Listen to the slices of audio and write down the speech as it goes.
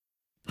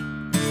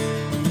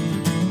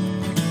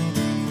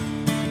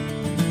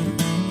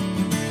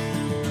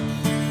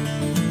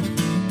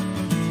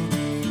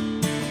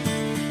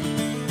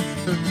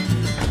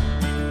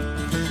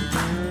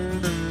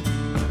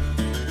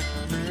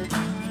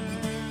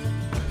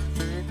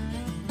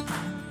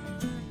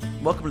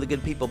Welcome to the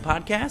Good People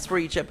Podcast,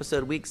 where each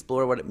episode we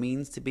explore what it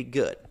means to be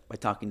good by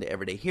talking to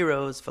everyday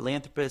heroes,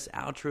 philanthropists,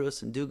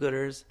 altruists, and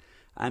do-gooders.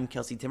 I'm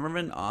Kelsey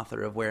Timmerman,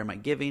 author of Where Am I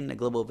Giving, a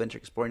global adventure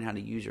exploring how to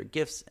use your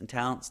gifts and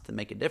talents to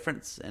make a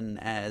difference. And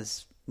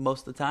as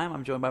most of the time,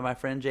 I'm joined by my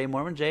friend Jay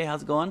Mormon. Jay,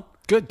 how's it going?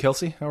 Good,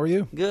 Kelsey. How are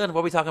you? Good. What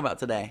are we talking about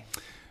today?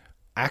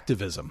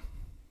 Activism.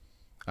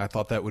 I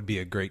thought that would be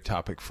a great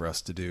topic for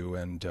us to do,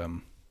 and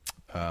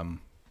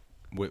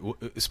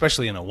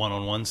especially in a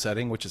one-on-one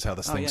setting, which is how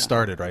this thing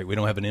started, right? We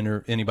don't have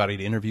anybody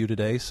to interview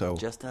today, so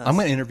just us. I'm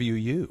going to interview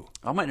you.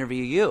 I'm going to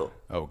interview you.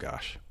 Oh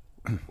gosh.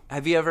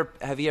 Have you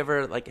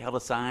ever like held a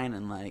sign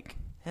and like,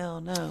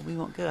 hell no, we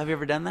won't go? Have you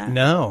ever done that?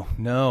 No.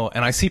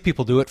 And I see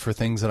people do it for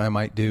things that I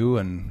might do,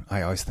 and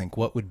I always think,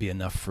 what would be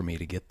enough for me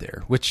to get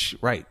there? Which,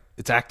 right,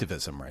 it's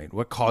activism, right?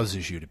 What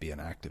causes you to be an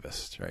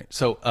activist, right?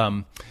 So,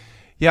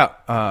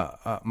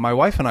 my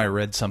wife and I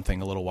read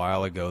something a little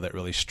while ago that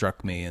really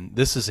struck me, and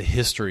this is a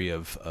history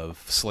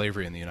of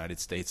slavery in the United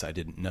States I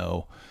didn't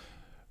know,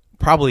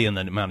 probably in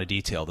the amount of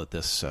detail that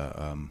this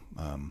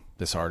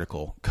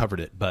article covered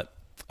it, but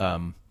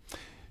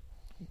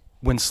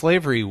when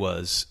slavery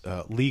was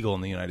legal in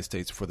the United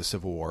States before the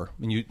Civil War,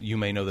 and you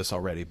may know this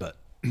already, but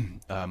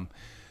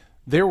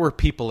there were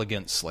people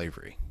against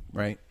slavery,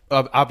 right?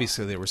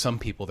 Obviously, there were some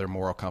people, their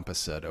moral compass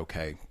said,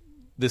 okay,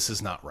 this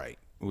is not right.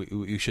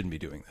 We shouldn't be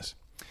doing this.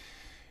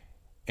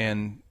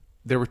 And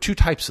there were two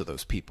types of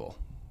those people.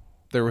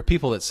 There were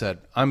people that said,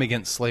 I'm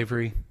against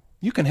slavery.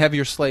 You can have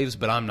your slaves,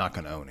 but I'm not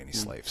going to own any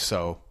slaves.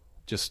 So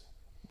just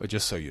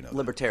so you know.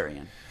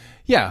 Libertarian.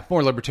 Yeah,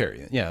 more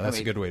libertarian. Yeah, that's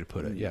a good way to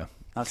put it. Yeah.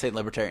 I'll say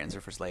libertarians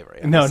are for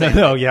slavery. No.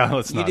 Yeah,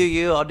 let's not. You do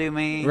you, I'll do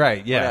me.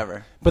 Right. Yeah.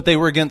 Whatever. But they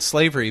were against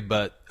slavery,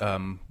 but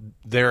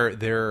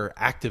their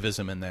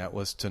activism in that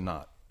was to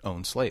not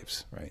own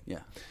slaves. Right.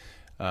 Yeah.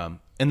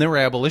 And there were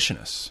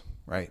abolitionists.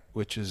 Right,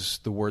 which is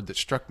the word that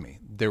struck me.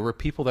 There were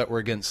people that were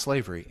against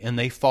slavery, and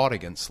they fought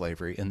against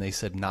slavery, and they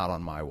said, not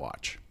on my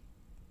watch.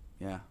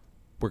 Yeah.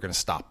 We're going to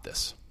stop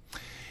this.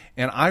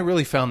 And I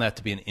really found that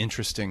to be an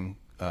interesting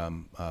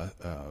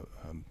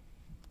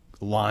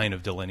line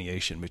of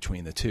delineation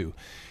between the two.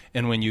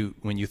 And when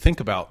you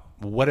think about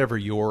whatever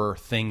your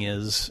thing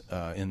is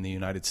in the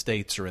United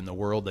States or in the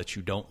world that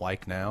you don't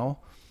like now,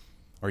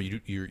 or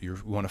you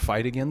want to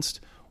fight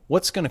against,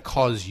 what's going to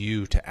cause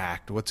you to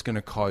act? What's going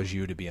to cause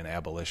you to be an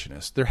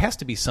abolitionist? There has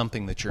to be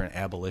something that you're an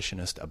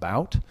abolitionist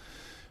about.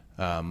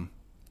 And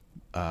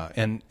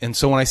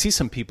so when I see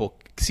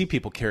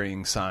people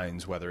carrying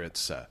signs, whether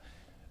it's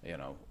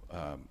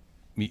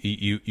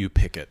you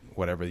picket,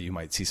 whatever you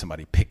might see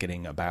somebody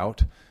picketing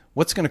about,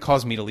 what's going to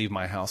cause me to leave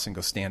my house and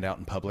go stand out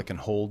in public and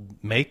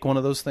make one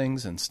of those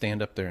things and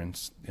stand up there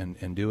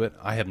and do it?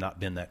 I have not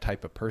been that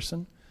type of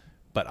person,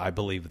 but I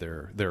believe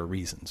there are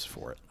reasons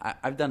for it.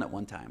 I've done it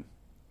one time.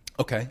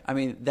 Okay. I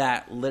mean,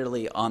 that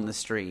literally on the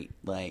street,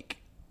 like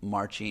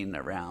marching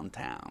around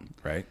town.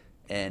 Right.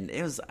 And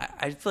it was,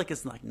 I feel like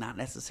it's like not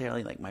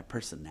necessarily like my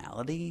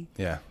personality.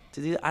 Yeah.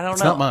 To do, I don't know.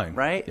 It's not mine.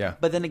 Right. Yeah.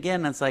 But then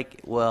again, it's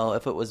like, well,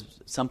 if it was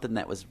something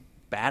that was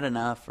bad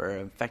enough or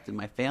affected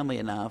my family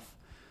enough,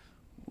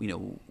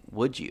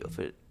 would you? If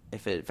it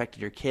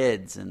affected your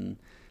kids and,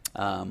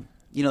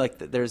 like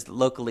there's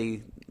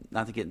locally,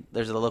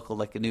 there's a local,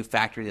 like a new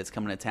factory that's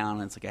coming to town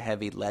and it's like a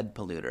heavy lead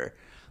polluter.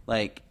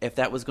 Like, if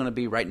that was going to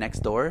be right next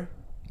door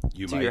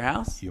to your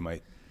house, you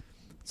might.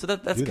 So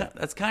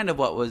that's kind of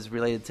what was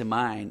related to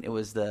mine. It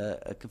was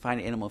a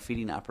confined animal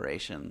feeding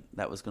operation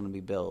that was going to be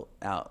built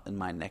out in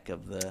my neck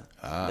of the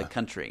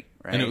country,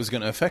 right? And it was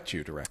going to affect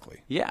you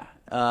directly. Yeah,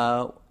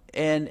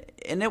 and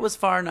it was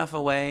far enough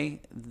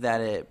away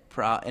that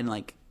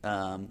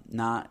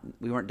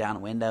we weren't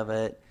downwind of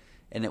it,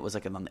 and it was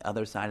like on the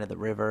other side of the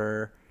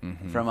river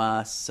from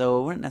us,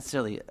 so it wouldn't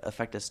necessarily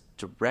affect us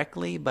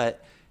directly,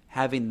 but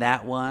having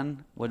that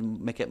one would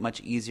make it much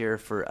easier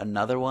for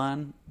another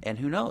one, and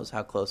who knows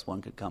how close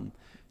one could come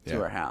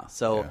to our house.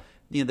 So,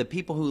 the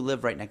people who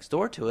live right next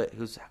door to it,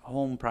 whose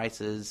home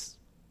prices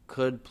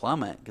could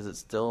plummet, because it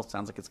still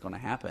sounds like it's going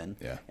to happen,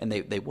 and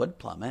they would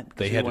plummet.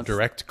 They had a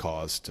direct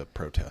cause to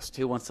protest.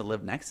 Who wants to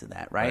live next to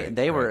that, right? And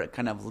they were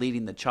kind of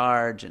leading the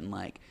charge and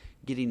like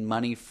getting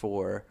money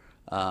for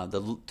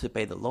to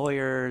pay the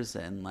lawyers,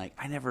 and like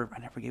I never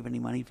gave any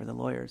money for the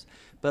lawyers,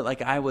 but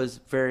like I was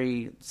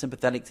very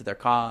sympathetic to their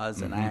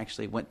cause, and I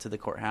actually went to the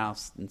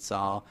courthouse and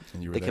saw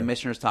the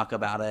commissioners talk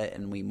about it,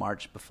 and we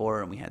marched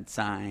before, and we had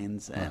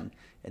signs, and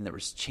there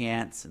was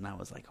chants, and I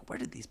was like, where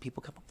did these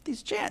people come up with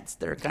these chants?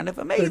 They're kind of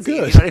amazing.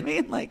 They're good. You know what I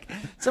mean? Like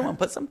someone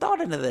put some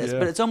thought into this,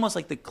 but it's almost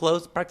like the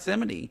close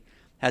proximity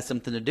has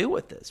something to do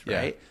with this,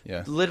 right?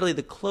 Yeah. Literally,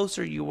 the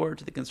closer you were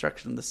to the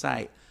construction of the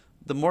site,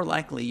 the more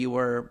likely you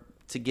were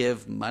to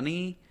give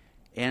money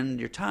and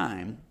your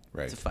time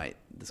to fight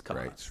this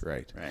cause.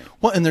 Right.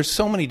 Well, and there's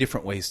so many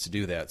different ways to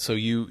do that. So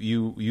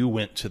you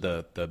went to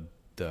the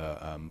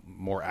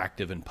more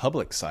active and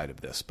public side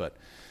of this, but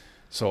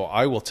so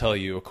I will tell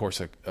you, of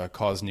course, a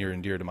cause near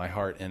and dear to my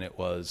heart, and it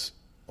was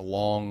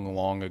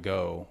long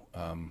ago,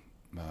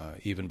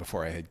 even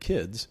before I had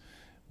kids,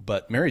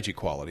 But marriage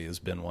equality has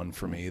been one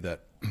for me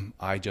that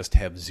I just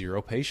have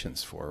zero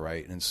patience for,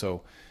 right? And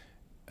so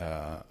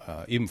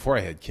even before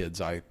I had kids,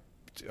 I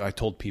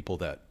told people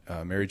that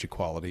marriage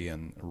equality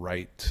and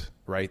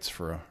rights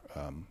for,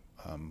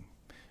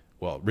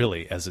 well,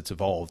 really, as it's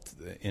evolved,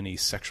 any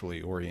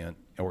sexually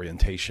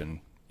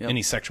orientation,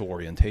 any sexual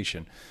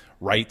orientation,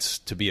 rights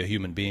to be a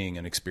human being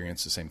and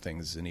experience the same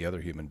things as any other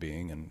human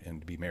being,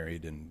 and be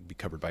married and be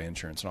covered by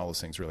insurance and all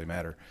those things really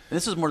matter. And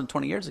this was more than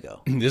 20 years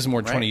ago. This is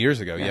more than 20 years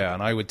ago, yeah.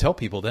 And I would tell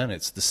people then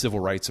it's the civil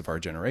rights of our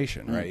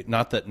generation, right?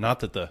 Not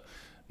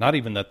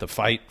even that the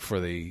fight for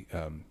the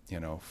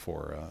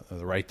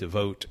the right to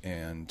vote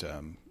and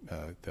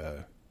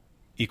the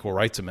Equal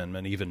Rights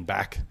Amendment even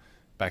back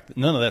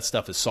none of that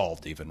stuff is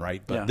solved even,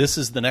 right? But this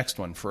is the next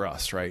one for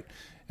us, right?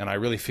 And I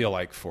really feel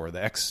like for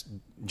the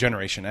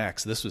Generation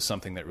X, this was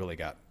something that really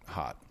got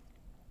hot.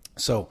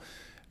 So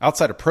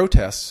outside of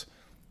protests,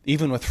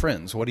 even with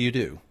friends, what do you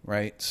do,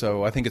 right?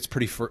 So I think it's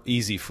pretty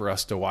easy for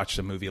us to watch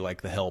a movie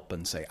like The Help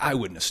and say, I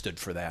wouldn't have stood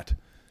for that.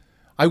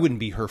 I wouldn't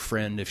be her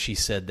friend if she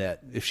said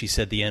that, if she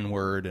said the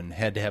N-word and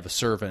had to have a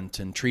servant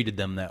and treated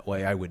them that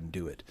way. I wouldn't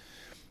do it.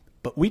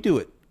 But we do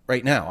it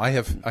right now. I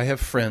have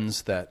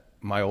friends that,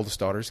 my oldest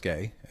daughter's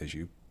gay, as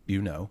you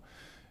know.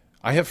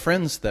 I have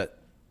friends that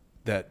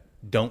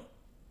don't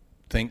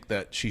think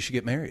that she should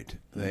get married.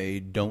 They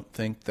don't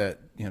think that,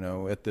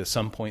 at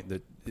some point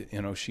that,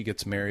 she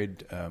gets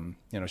married,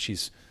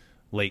 she's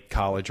late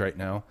college right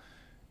now,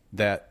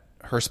 that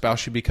her spouse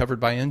should be covered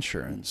by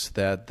insurance,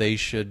 that they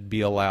should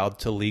be allowed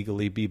to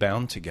legally be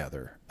bound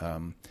together.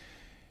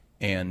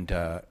 And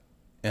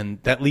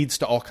that leads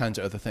to all kinds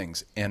of other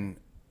things. And,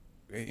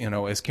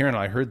 as Karen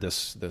and I heard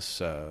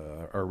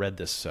or read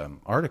this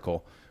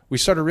article, we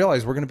started to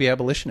realize we're going to be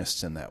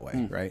abolitionists in that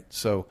way, right?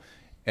 So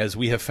as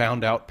we have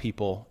found out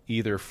people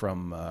either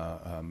from,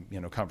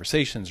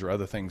 conversations or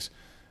other things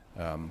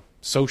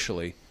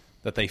socially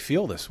that they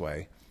feel this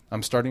way,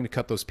 I'm starting to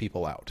cut those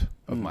people out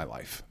of my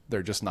life.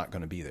 They're just not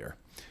going to be there.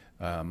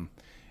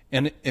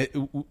 And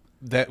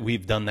that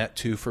we've done that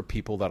too for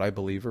people that I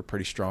believe are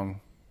pretty strong.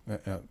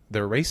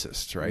 They're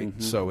racists, right? Mm-hmm.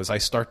 So as I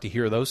start to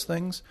hear those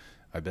things,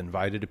 I've been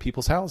invited to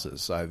people's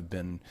houses. I've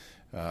been,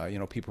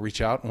 people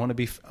reach out and want to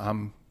be,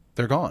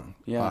 they're gone.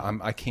 Yeah.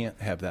 I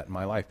can't have that in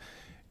my life.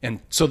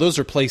 And so those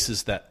are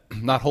places that,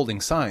 not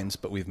holding signs,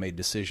 but we've made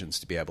decisions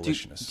to be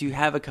abolitionists. Do you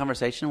have a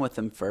conversation with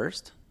them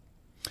first?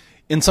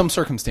 In some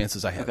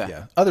circumstances I have,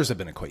 yeah. Others have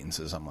been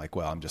acquaintances. I'm like,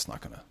 well, I'm just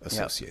not going to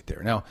associate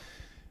there. Now,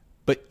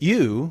 but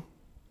you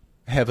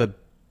have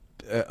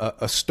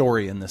a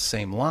story in the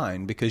same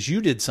line because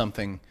you did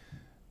something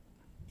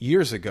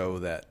years ago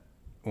that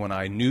when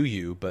I knew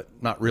you, but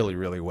not really,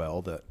 really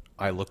well, that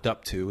I looked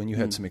up to, and you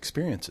had some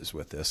experiences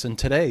with this. And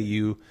today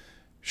you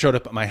showed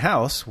up at my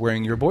house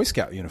wearing your Boy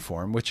Scout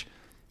uniform, which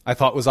I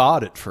thought was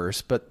odd at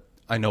first, but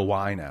I know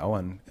why now.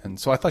 And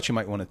so I thought you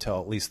might want to tell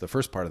at least the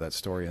first part of that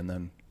story and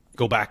then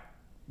go back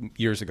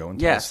years ago. And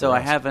tell us so I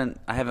haven't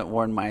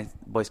worn my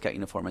Boy Scout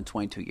uniform in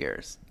 22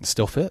 years. It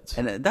still fits.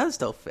 And it does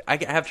still fit.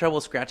 I have trouble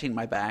scratching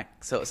my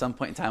back, so at some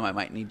point in time I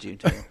might need you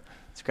to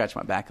scratch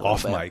my back a little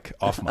bit.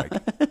 Off mic.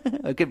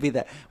 It could be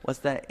that. What's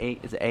that?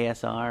 Is it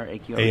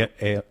ASR?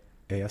 AQR?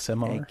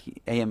 ASMR?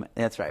 AM.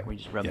 That's right. We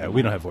just rub. Yeah,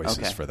 we don't have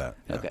voices for that.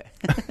 Yeah. Okay.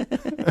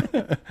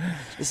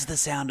 This is the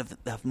sound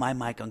of my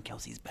mic on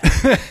Kelsey's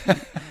back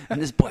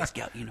and this Boy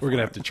Scout uniform. We're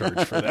gonna have to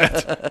charge for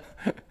that.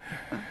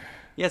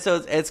 Yeah,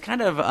 so it's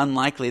kind of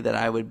unlikely that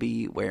I would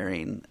be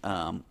wearing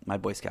my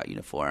Boy Scout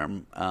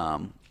uniform.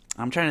 I'm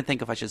trying to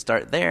think if I should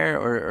start there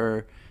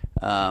or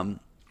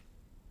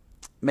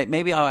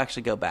maybe I'll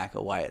actually go back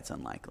on why it's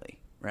unlikely,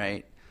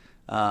 right?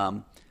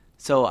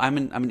 So I'm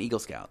an Eagle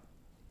Scout.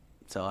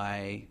 So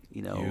I,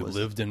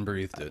 lived and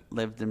breathed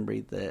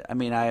it. I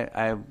mean,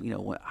 I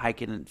went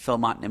hiking in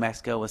Philmont, New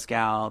Mexico with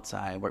Scouts.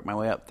 I worked my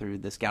way up through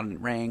the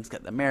scouting ranks,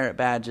 got the merit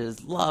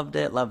badges, loved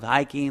it, loved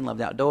hiking, loved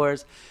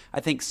outdoors. I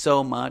think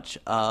so much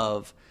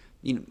of,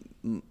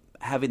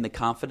 having the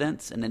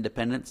confidence and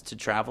independence to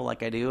travel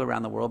like I do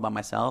around the world by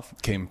myself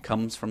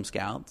comes from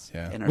Scouts.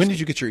 Yeah. When did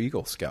you get your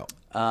Eagle Scout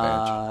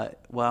badge?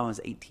 Well, I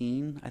was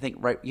 18. I think,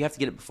 right, you have to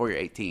get it before you're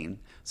 18.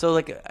 So,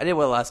 I did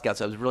with a lot of Scouts,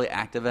 so I was really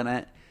active in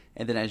it.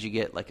 And then as you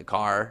get, a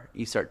car,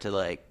 you start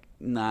to,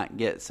 not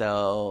get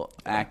so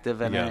active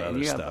in it. And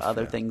you have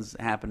other things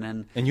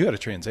happening. And you had a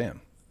Trans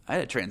Am. I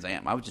had a Trans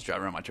Am. I was just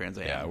driving around my Trans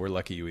Am. Yeah, we're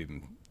lucky you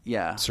even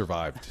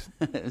survived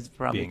it's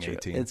probably being true.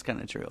 18. It's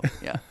kind of true,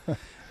 yeah.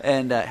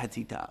 And had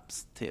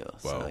T-tops, too,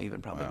 so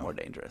even probably more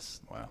dangerous.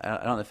 Wow. I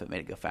don't know if it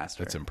made it go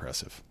faster. That's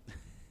impressive.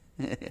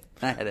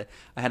 I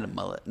had a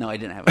mullet. No, I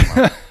didn't have a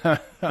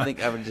mullet. I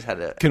think I would just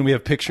had a... Can we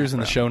have pictures in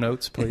the show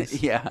notes,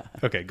 please? Yeah.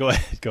 Okay, go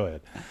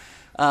ahead.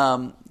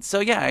 So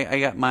yeah, I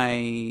got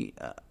my,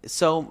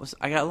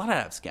 I got a lot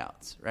out of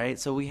Scouts, right?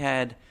 So we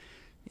had,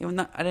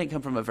 I didn't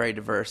come from a very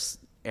diverse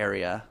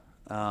area,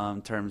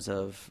 in terms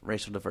of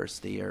racial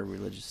diversity or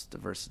religious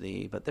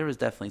diversity, but there was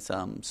definitely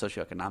some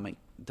socioeconomic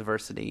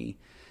diversity.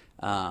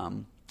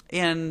 And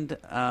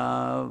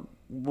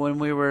when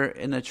we were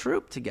in a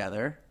troop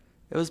together,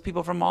 It was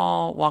people from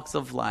all walks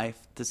of life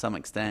to some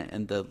extent,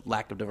 and the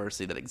lack of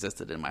diversity that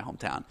existed in my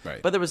hometown.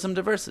 Right. But there was some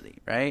diversity,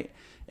 right?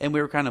 And we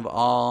were kind of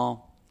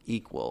all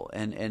equal,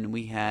 and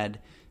we had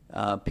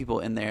people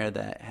in there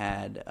that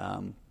had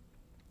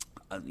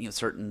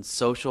certain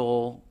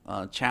social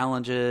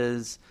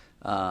challenges,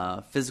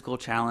 physical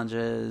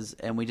challenges,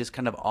 and we just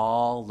kind of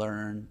all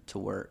learned to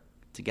work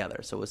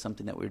together. So it was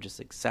something that we were just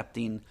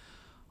accepting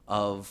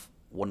of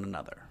one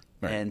another.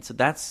 Right. And so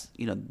that's,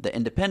 the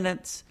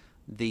independence,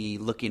 the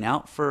looking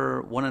out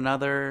for one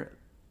another,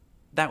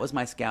 that was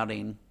my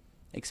scouting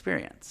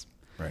experience.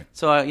 Right.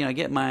 So I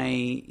get my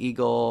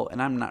Eagle,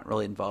 and I'm not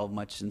really involved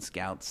much in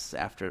Scouts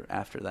after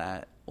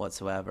that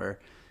whatsoever.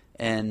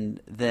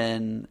 And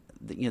then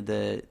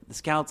the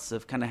Scouts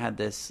have kind of had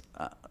this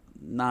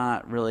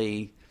not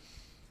really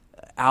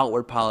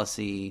outward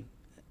policy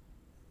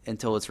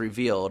until it's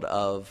revealed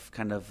of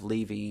kind of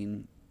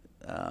leaving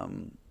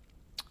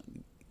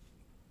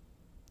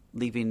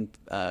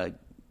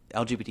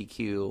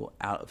LGBTQ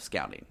out of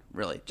scouting,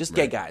 really. Just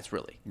gay guys,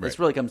 really. Right. This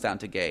really comes down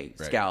to gay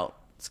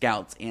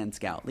scouts and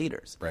scout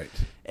leaders. Right.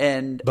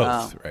 And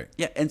both, right.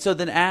 Yeah, and so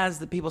then as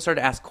the people started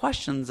to ask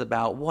questions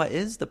about what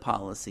is the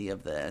policy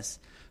of this,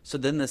 so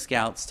then the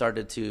scouts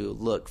started to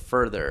look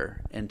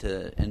further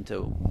into and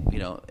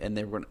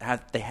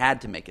they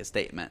had to make a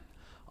statement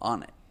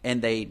on it.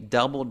 And they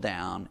doubled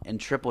down and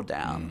tripled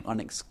down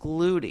on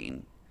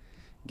excluding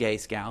gay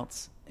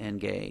scouts and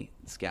gay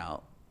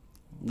scout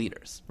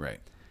leaders. Right.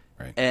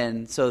 Right.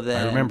 And so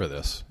then I remember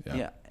this.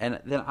 Yeah. And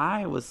then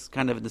I was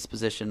kind of in this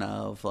position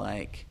of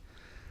like,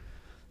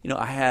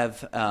 I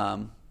have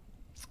a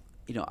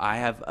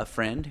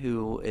friend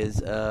who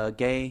is a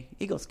gay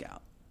Eagle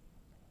Scout.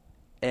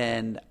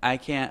 And I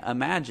can't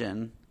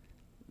imagine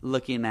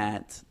looking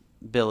at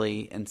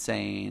Billy and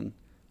saying,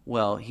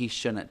 well, he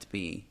shouldn't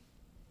be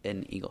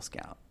an Eagle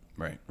Scout.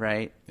 Right.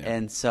 Right. Yeah.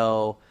 And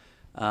so,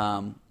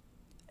 and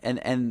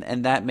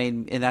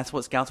that's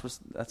what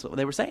that's what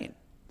they were saying.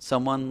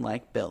 Someone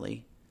like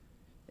Billy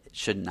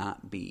should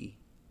not be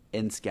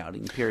in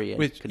scouting, period.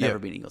 Could never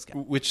be an Eagle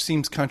Scout. Which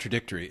seems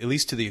contradictory, at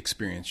least to the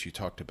experience you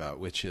talked about,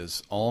 which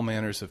is all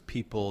manners of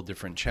people,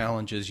 different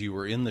challenges. You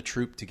were in the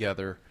troop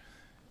together.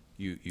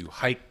 You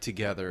hiked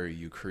together.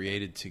 You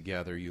created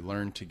together. You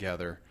learned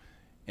together.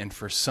 And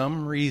for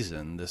some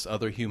reason, this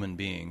other human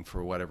being,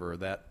 for whatever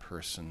that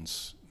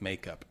person's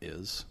makeup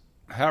is,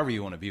 however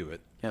you want to view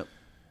it,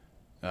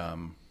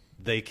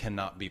 they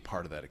cannot be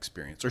part of that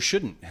experience, or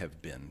shouldn't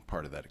have been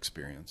part of that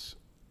experience.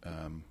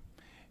 And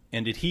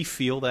did he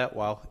feel that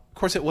while, of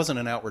course, it wasn't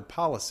an outward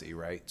policy,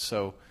 right?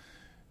 So,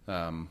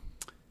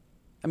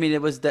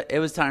 it was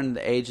time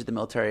the age of the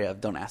military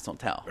of don't ask, don't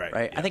tell,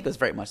 right? Yeah. I think it was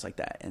very much like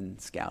that in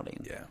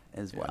scouting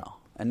as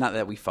well. And not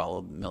that we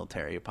followed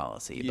military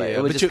policy, but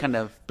it was just kind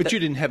of... But you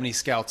didn't have any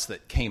scouts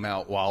that came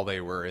out while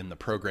they were in the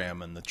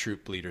program and the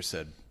troop leader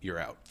said, you're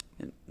out.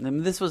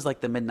 And this was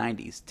like the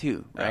mid-'90s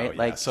too, right?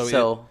 Oh,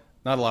 yeah.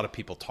 Not a lot of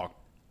people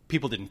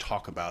didn't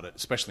talk about it,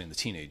 especially in the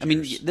teenage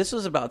years. This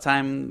was about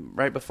time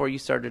right before you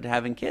started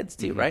having kids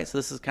too, right? So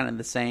this is kind of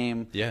the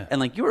same. Yeah. And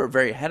like you were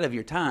very ahead of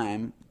your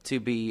time to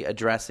be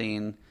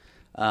addressing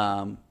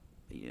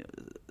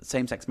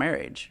same-sex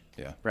marriage.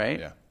 Yeah.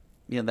 Right?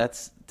 Yeah.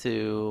 That's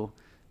to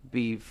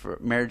be for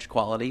marriage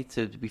equality,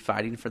 to be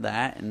fighting for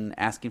that and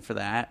asking for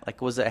that, like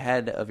was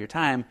ahead of your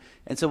time.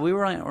 And so we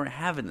were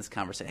having this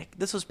conversation.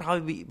 This was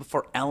probably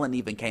before Ellen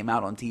even came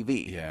out on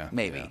TV. Yeah,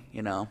 maybe.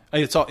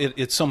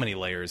 It's so many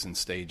layers and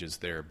stages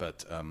there,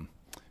 but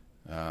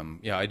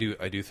I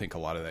do think a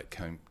lot of that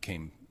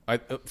came.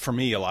 For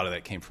me, a lot of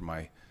that came from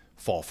my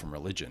fall from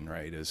religion.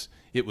 Right,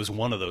 it was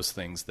one of those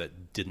things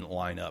that didn't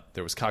line up.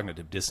 There was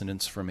cognitive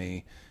dissonance for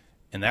me,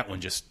 and that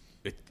one just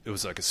it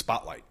was like a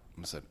spotlight.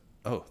 I said,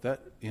 oh,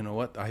 you know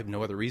what? I have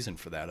no other reason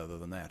for that other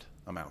than that.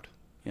 I'm out.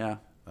 Yeah.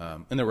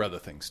 And there were other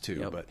things too.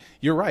 Yep. But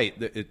you're right.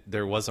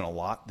 There wasn't a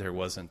lot. There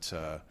wasn't.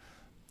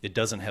 It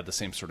doesn't have the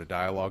same sort of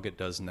dialogue it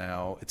does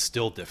now. It's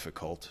still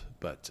difficult,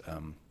 but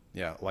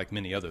like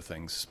many other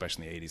things,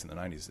 especially in the 80s and the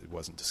 90s, it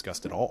wasn't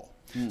discussed at all.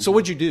 Mm-hmm. So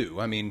what'd you do?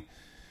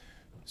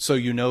 So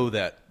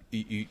that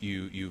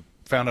you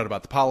found out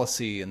about the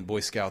policy and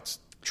Boy Scouts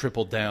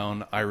tripled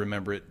down. I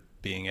remember it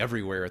being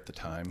everywhere at the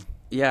time.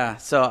 Yeah,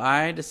 so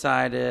I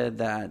decided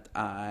that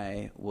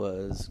I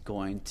was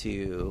going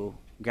to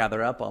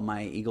gather up all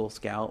my Eagle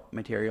Scout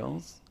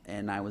materials,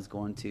 and I was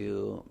going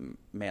to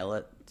mail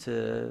it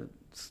to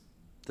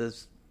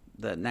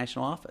the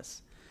national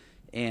office.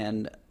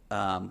 And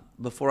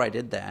before I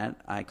did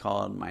that, I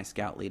called my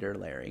scout leader,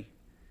 Larry,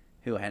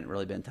 who I hadn't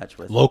really been in touch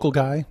with. Local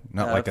guy?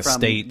 Not like a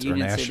state or national?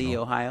 Union City,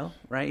 Ohio,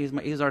 right? He was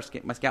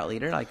my scout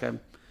leader. Like, I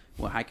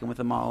went hiking with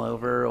him all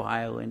over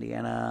Ohio,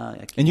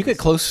 Indiana. And you get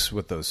close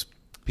with those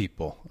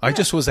people. Yeah. I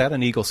just was at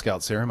an Eagle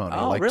Scout ceremony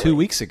really? 2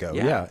 weeks ago.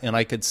 Yeah. And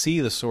I could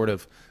see the sort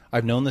of,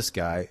 I've known this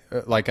guy,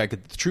 the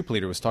troop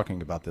leader was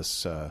talking about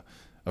this, a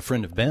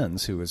friend of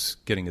Ben's who was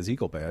getting his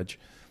Eagle badge.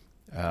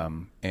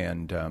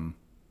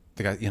 The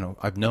the guy,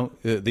 I've known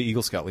the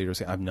Eagle Scout leader.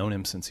 I've known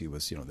him since he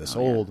was, this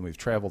old, and we've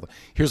traveled.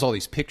 Here's all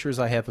these pictures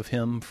I have of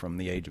him from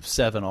the age of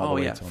 7 all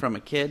the way to from a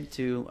kid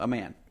to a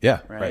man. Yeah,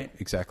 right,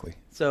 exactly.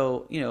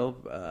 So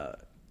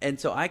and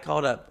so I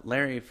called up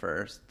Larry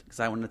first because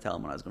I wanted to tell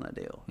him what I was going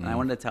to do, and I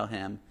wanted to tell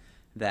him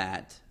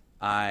that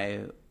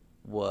I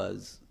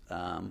was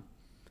I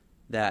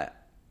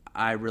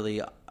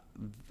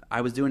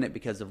was doing it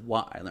because of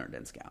what I learned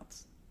in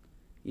Scouts.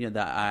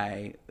 That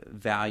I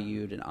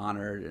valued and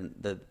honored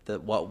and the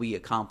what we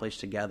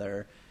accomplished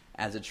together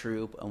as a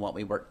troop and what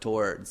we worked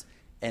towards.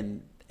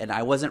 And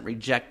I wasn't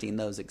rejecting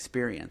those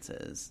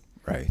experiences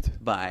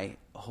by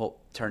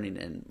turning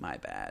in my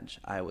badge.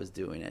 I was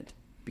doing it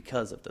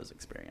because of those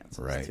experiences,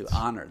 to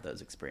honor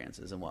those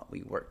experiences and what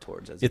we worked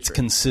towards as a troop. It's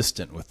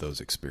consistent with those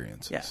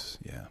experiences.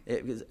 Yeah.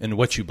 And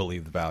what you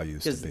believe the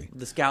values to be.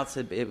 The Scouts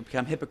had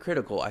become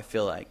hypocritical, I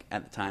feel like,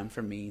 at the time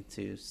for me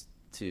to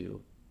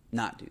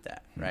not do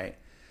that, right?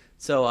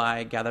 So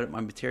I gathered up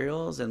my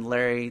materials, and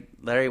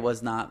Larry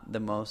was not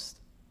the most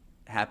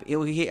happy.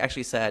 He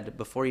actually said,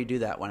 before you do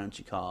that, why don't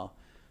you call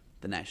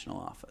the national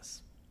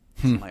office?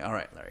 So I'm like, all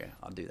right, Larry,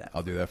 I'll do that.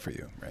 I'll do that for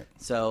you, right?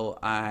 So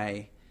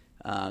I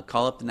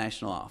call up the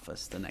national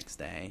office the next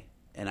day,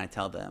 and I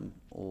tell them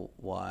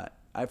what.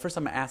 First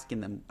time I asked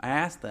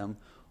them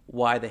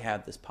why they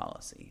have this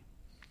policy.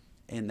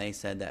 And they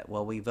said that,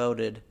 well, we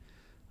voted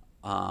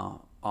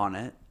on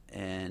it,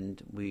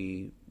 and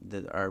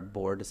our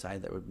board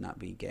decided there would not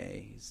be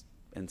gays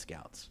in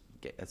Scouts.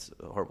 That's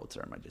a horrible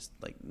term.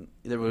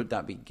 There would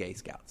not be gay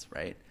Scouts,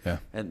 right? Yeah.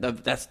 And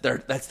that's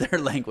their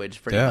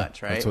language, pretty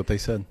much, right? That's what they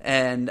said.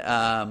 And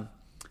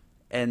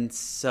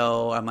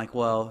so I'm like,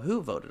 well,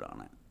 who voted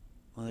on it?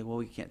 Well,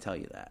 we can't tell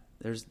you that.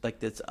 There's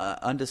this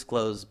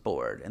undisclosed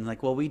board, and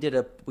we did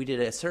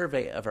a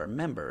survey of our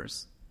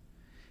members,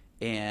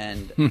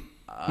 and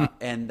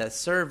and the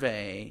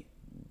survey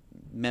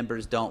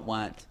members don't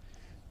want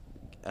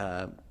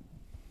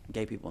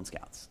gay people in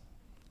Scouts.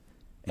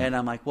 And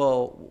I'm like,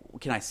 well,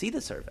 can I see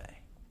the survey?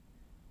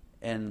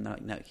 And they're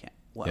like, no, you can't.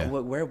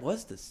 Where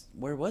was this?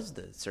 Where was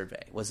the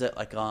survey? Was it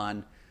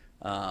on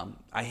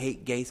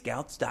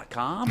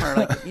IHateGayScouts.com or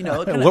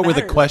what were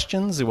the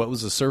questions? What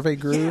was the survey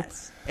group?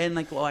 Yes. And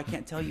I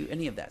can't tell you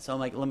any of that. So I'm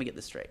like, let me get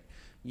this straight.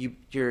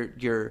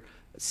 Your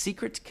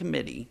secret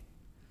committee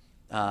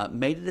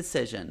made a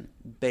decision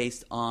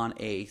based on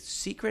a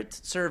secret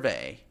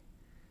survey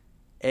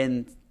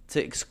and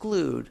to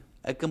exclude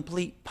a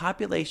complete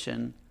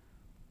population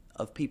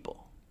of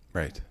people.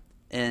 Right.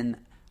 And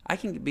I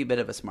can be a bit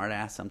of a smart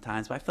ass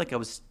sometimes, but I feel like I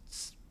was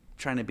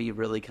trying to be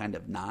really kind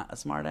of not a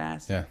smart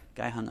ass. Yeah.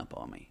 Guy hung up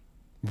on me.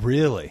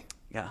 Really?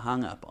 Got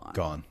hung up on.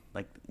 Gone.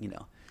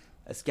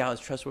 A scout is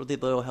trustworthy,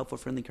 loyal, helpful,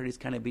 friendly, courteous,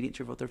 kind, obedient,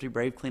 cheerful, thrifty,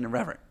 brave, clean, and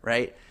reverent,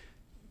 right?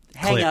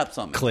 Hang-ups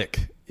on me.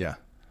 Click. Yeah.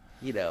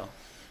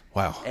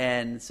 Wow.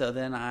 And so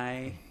then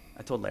I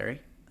told Larry,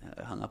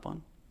 I hung up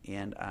on,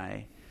 and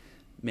I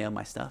mailed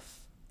my stuff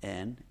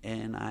in,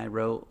 and I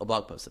wrote a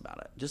blog post about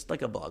it. Just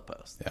like a blog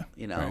post. Yeah.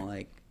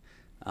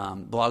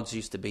 Blogs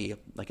used to be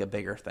a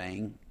bigger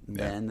thing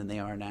then than they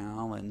are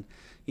now. And,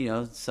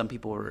 some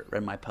people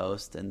read my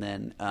post. And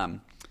then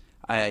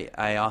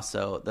I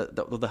also,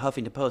 the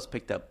Huffington Post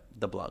picked up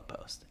the blog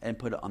post and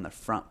put it on the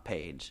front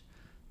page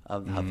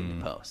of the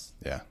Huffington Post.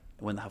 Yeah.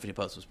 When the Huffington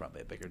Post was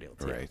probably a bigger deal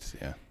too. Right,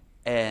 yeah.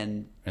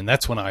 And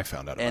that's when I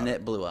found out about it. And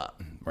it blew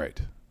up.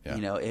 Right,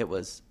 yeah. It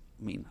was,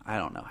 I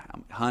don't know how,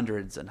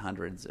 hundreds and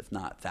hundreds, if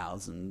not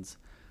thousands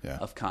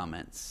of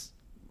comments,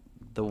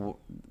 the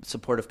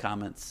supportive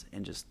comments,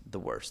 and just the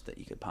worst that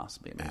you could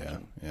possibly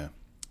imagine. Yeah.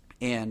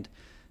 And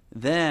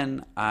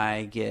then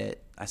I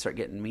start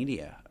getting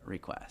media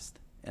requests,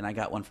 and I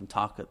got one from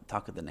Talk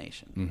of the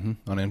Nation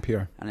on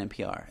NPR. And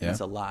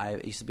it's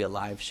it used to be a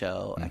live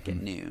show at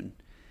noon,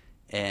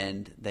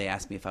 and they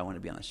asked me if I wanted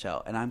to be on the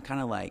show, and I'm kind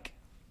of like,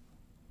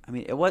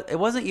 it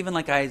wasn't even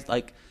like I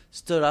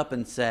stood up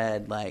and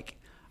said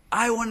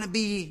I want to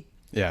be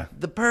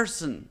the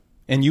person.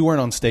 And you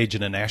weren't on stage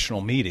in a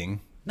national meeting.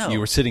 No. You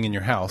were sitting in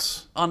your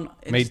house,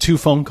 made 2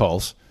 phone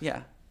calls.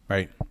 Yeah.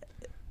 Right.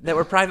 That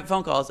were private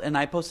phone calls, and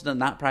I posted a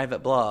not private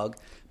blog.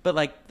 But,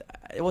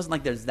 it wasn't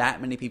like there's that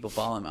many people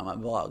following me on my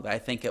blog. I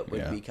think it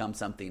would become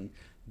something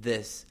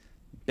this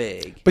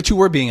big. But you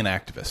were being an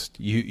activist.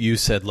 You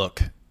said,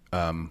 look,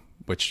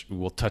 which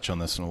we'll touch on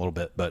this in a little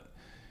bit, but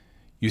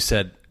you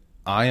said,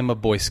 I am a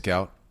Boy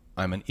Scout,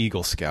 I'm an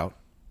Eagle Scout,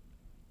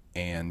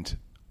 and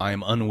I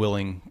am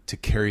unwilling to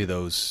carry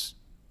those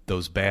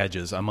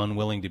badges. I'm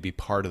unwilling to be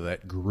part of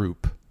that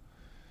group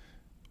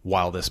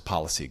while this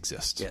policy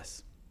exists.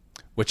 Yes.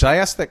 Which I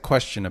asked that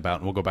question about,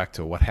 and we'll go back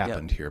to what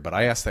happened here, but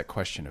I asked that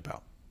question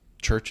about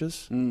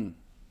churches. I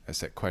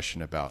asked that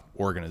question about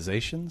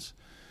organizations.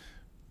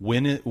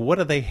 What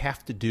do they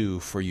have to do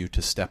for you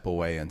to step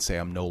away and say,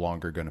 I'm no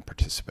longer going to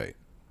participate?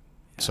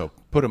 Yeah. So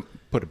put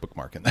a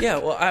bookmark in that. Yeah,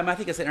 well, I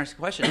think it's an interesting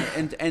question.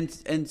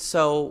 And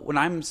so when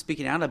I'm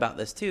speaking out about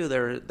this too,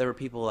 there were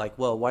people like,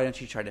 well, why don't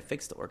you try to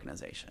fix the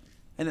organization?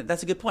 And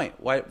that's a good point.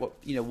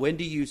 When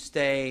do you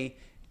stay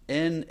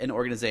in an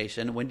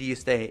organization? When do you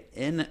stay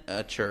in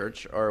a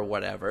church or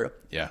whatever?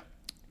 Yeah.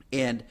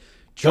 and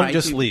don't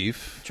just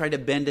leave. Try to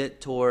bend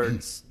it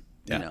towards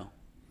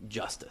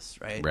justice,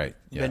 right? Right.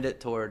 Yeah. Bend it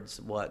towards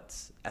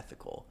what's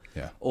ethical.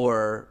 Yeah.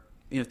 Or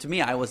to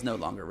me, I was no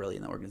longer really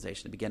in the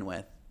organization to begin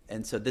with.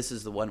 And so this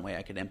is the one way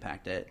I could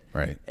impact it.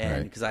 Right.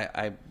 And because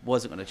I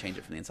wasn't going to change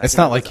it from the inside. It's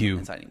not like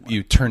you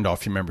turned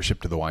off your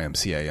membership to the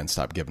YMCA and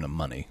stopped giving them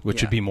money,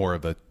 which would be more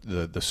of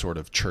the sort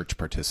of church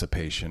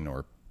participation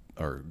or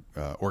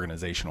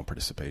organizational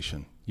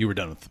participation. You were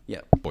done with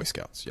Boy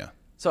Scouts. Yeah.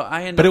 So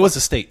but it was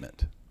a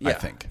statement, I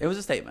think. It was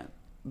a statement.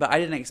 But I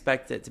didn't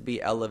expect it to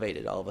be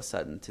elevated all of a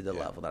sudden to the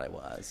level that I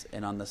was.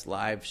 And on this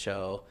live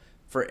show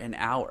for an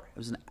hour. It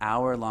was an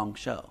hour-long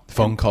show.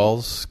 Phone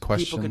calls,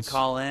 questions. People could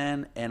call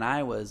in, and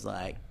I was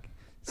like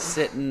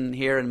sitting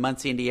here in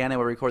Muncie, Indiana,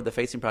 where we record the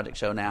Facing Project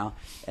show now,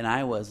 and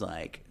I was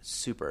like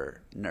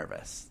super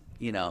nervous,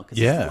 because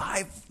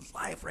it's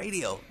live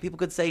radio. People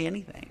could say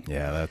anything.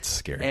 Yeah, that's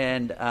scary.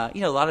 And,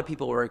 a lot of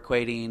people were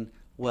equating,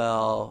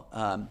 well,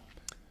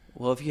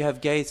 if you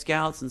have gay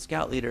scouts and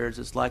scout leaders,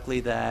 it's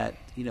likely that,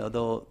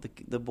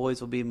 the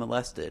boys will be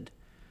molested.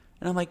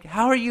 And I'm like,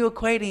 how are you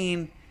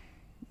equating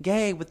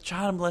gay with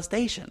child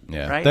molestation?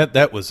 Yeah, right?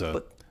 That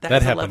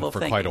happened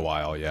for quite a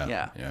while.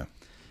 Yeah.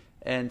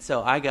 And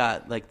so I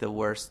got I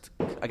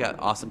got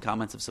awesome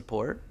comments of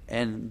support.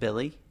 And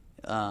Billy,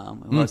 who I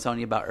was telling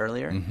you about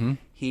earlier,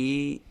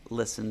 he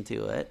listened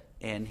to it,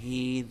 and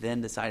he then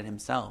decided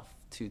himself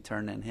to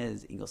turn in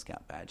his Eagle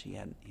Scout badge. He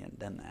hadn't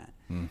done that,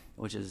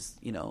 which is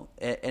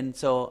and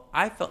so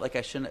I felt like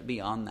I shouldn't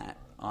be on that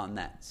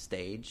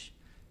stage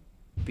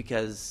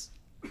because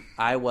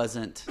I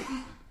wasn't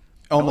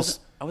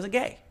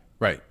gay.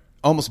 Right.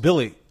 Almost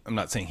Billy, I'm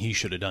not saying he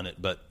should have done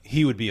it, but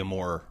he would be a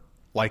more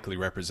likely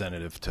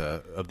representative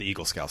of the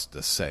Eagle Scouts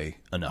to say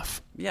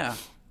enough. Yeah.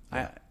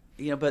 But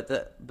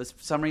for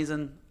some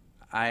reason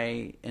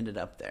I ended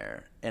up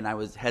there, and I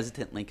was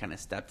hesitantly kind of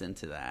stepped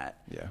into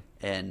that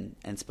and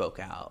spoke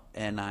out.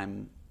 And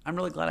I'm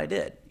really glad I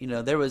did.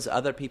 There was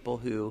other people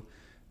who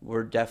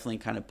were definitely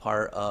kind of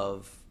part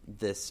of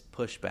this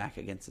pushback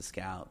against the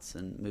Scouts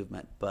and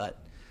movement,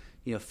 but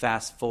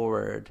fast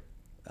forward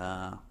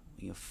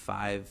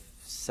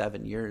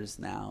 5-7 years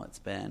now it's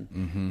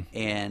been,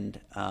 and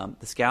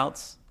the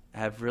Scouts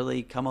have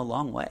really come a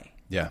long way.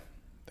 Yeah,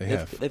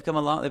 they've come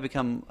along. They've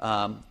become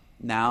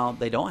now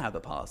they don't have the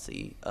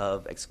policy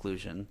of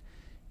exclusion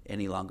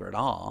any longer at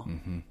all.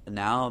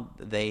 Now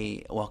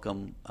they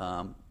welcome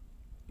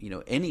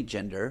any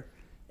gender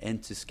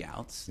into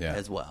Scouts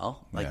as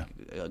well.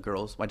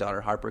 Girls, my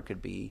daughter Harper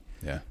could be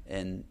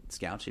in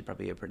Scouts. She'd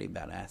probably be a pretty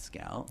badass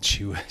Scout.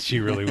 She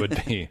really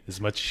would be,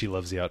 as much as she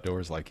loves the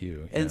outdoors like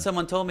you. And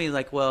someone told me,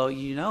 well,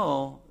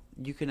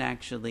 you can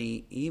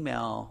actually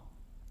email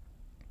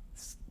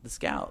the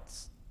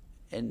Scouts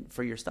and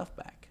for your stuff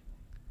back.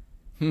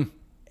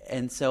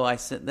 And so I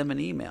sent them an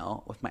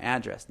email with my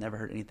address. Never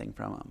heard anything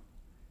from them.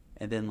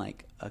 And then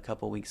a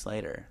couple weeks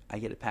later, I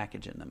get a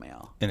package in the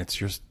mail. And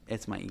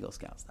it's my Eagle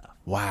Scout stuff.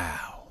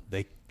 Wow.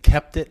 They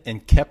kept it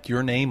and kept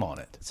your name on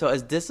it. So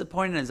as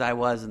disappointed as I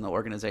was in the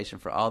organization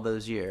for all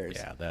those years,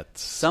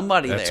 that's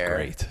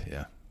great.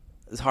 Yeah.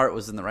 His heart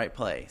was in the right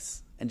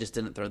place and just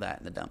didn't throw that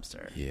in the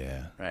dumpster.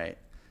 Yeah. Right?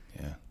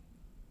 Yeah.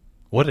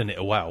 What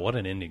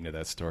an ending to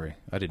that story.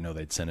 I didn't know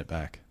they'd send it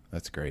back.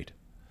 That's great.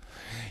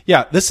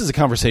 Yeah, this is a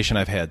conversation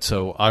I've had,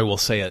 so I will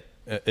say it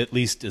at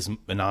least as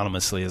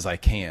anonymously as I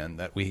can,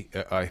 that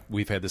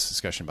we've had this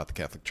discussion about the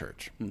Catholic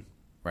Church,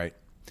 right?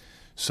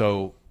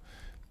 So,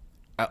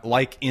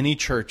 like any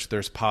church,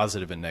 there's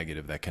positive and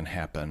negative that can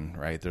happen,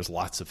 right? There's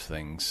lots of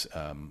things.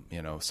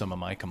 Some of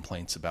my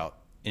complaints about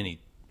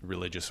any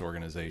religious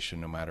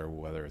organization, no matter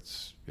whether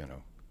it's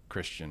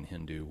Christian,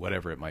 Hindu,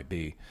 whatever it might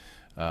be,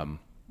 I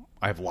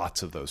have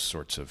lots of those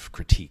sorts of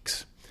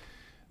critiques.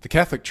 The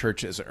Catholic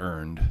Church has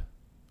earned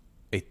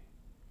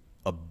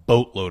a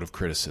boatload of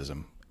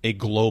criticism, a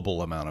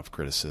global amount of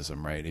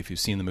criticism, right? If you've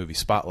seen the movie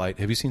Spotlight,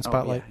 have you seen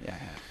Spotlight? Yeah.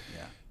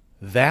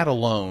 That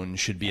alone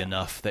should be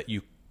enough that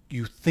you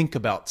think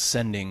about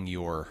sending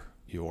your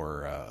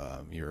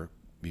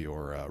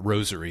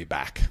rosary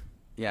back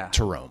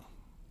to Rome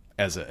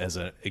as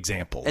an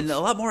example. And a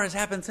lot more has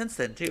happened since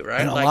then too,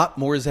 right? And a lot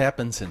more has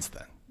happened since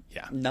then.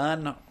 Yeah.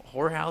 None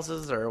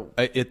whorehouses or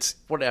it's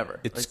whatever.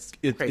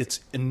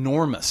 It's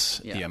enormous,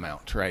 the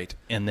amount, right?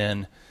 And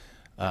then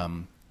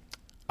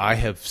I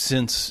have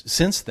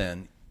since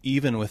then,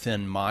 even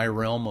within my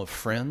realm of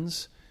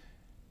friends,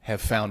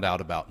 have found out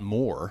about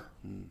more,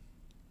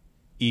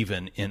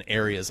 even in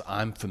areas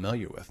I'm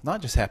familiar with.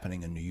 Not just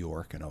happening in New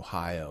York and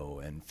Ohio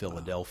and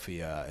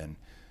Philadelphia, and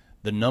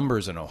the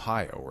numbers in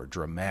Ohio are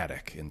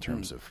dramatic in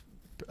terms of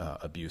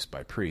abuse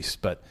by priests.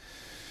 But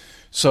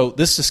so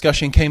this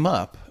discussion came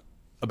up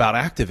about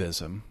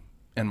activism,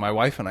 and my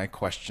wife and I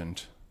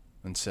questioned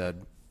and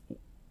said,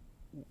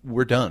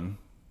 "We're done."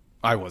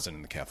 I wasn't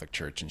in the Catholic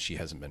Church, and she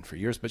hasn't been for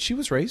years, but she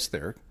was raised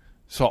there,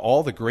 saw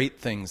all the great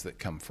things that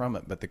come from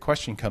it. But the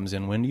question comes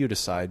in, when do you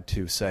decide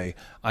to say,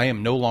 I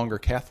am no longer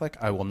Catholic,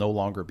 I will no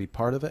longer be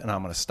part of it, and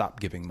I'm going to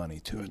stop giving money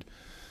to it?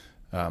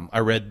 I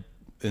read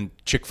in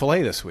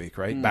Chick-fil-A this week,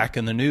 right, back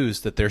in the news,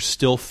 that they're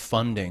still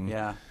funding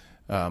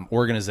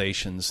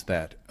organizations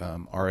that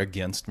are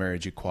against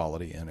marriage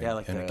equality and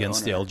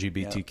against the owner.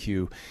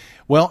 LGBTQ. Yep.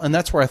 Well, and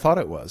that's where I thought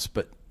it was.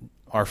 But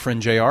our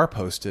friend JR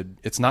posted,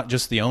 it's not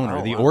just the owner.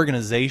 Oh, the wow.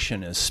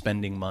 organization is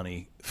spending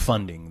money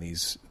funding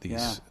these.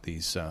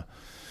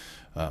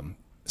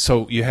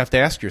 So you have to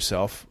ask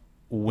yourself,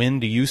 when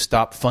do you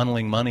stop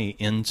funneling money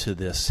into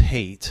this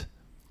hate,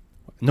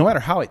 no matter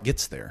how it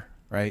gets there,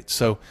 right?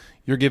 So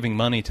you're giving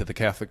money to the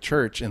Catholic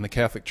Church, and the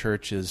Catholic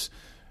Church is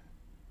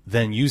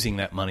then using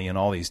that money in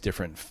all these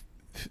different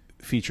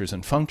features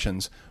and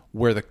functions,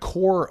 where the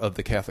core of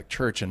the Catholic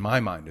Church, in my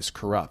mind, is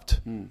corrupt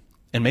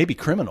and maybe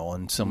criminal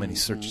in so many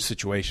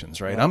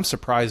situations, right? Yeah. I'm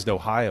surprised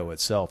Ohio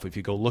itself, if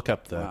you go look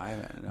up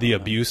the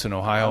abuse in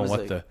Ohio.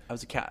 I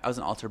was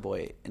an altar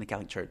boy in a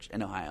Catholic church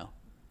in Ohio.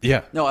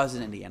 Yeah. No, I was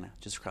in Indiana,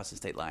 just across the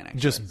state line,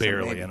 actually. Just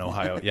barely in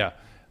Ohio, yeah.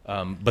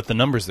 But the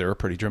numbers there are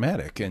pretty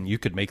dramatic, and you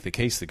could make the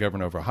case the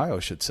governor of Ohio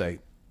should say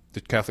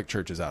the Catholic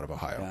Church is out of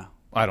Ohio. Yeah.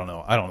 I don't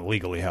know. I don't know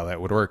legally how that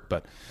would work,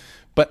 but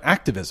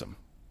activism.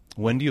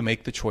 When do you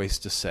make the choice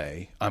to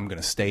say, I'm going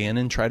to stay in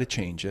and try to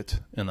change it?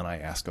 And then I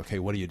ask, okay,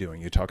 what are you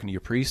doing? You're talking to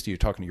your priest? Are you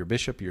talking to your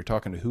bishop? You're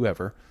talking to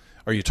whoever?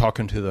 Are you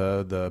talking to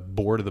the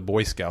board of the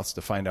Boy Scouts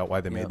to find out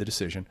why they made the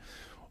decision?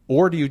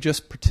 Or do you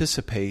just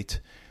participate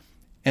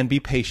and be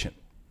patient?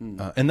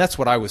 And that's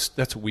what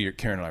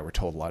Karen and I were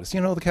told a lot is,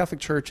 the Catholic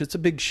Church, it's a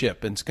big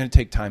ship and it's going to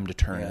take time to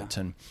turn it.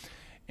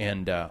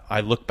 And I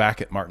look back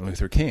at Martin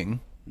Luther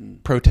King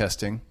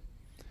protesting,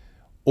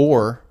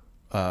 or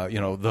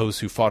those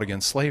who fought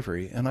against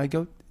slavery, and I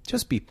go,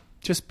 just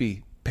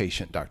be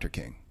patient, Dr.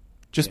 King.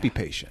 Just be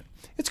patient.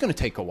 It's going to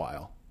take a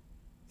while.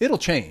 It'll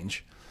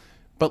change,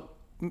 but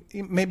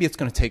maybe it's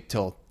going to take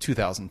till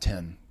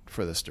 2010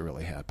 for this to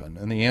really happen.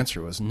 And the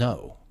answer was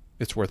no.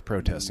 It's worth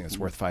protesting. It's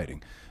worth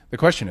fighting. The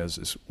question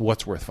is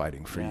what's worth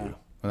fighting for you? And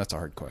that's a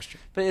hard question.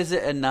 But is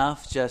it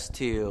enough just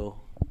to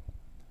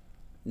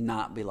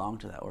not belong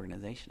to that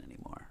organization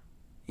anymore?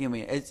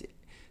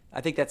 I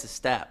think that's a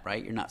step,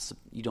 right?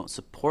 You don't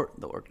support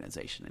the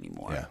organization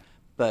anymore. Yeah.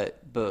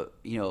 But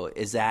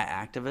is that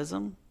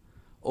activism,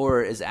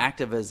 or is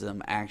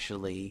activism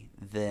actually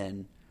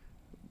then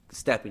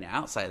stepping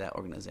outside that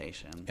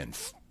organization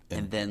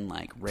and then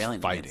like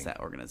railing fighting against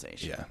that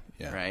organization?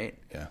 Yeah. Right.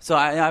 Yeah. So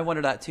I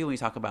wonder that too when you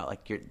talk about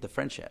like the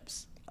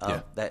friendships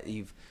that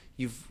you've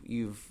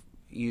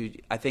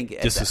I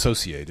think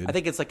disassociated. I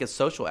think it's like a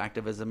social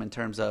activism in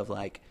terms of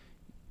like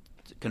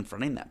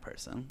confronting that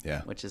person,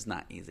 which is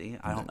not easy.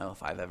 I don't know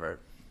if I've ever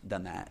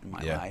done that in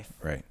my life,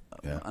 right?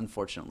 Yeah.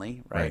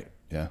 Unfortunately, right?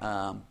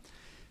 Yeah.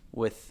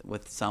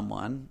 With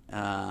someone,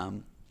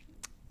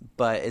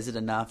 but is it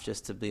enough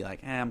just to be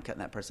like, I'm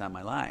cutting that person out of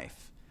my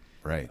life,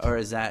 right? Or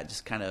is that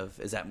just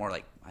is that more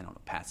like, I don't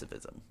know,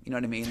 passivism? You know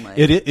what I mean? Like,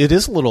 it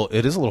is a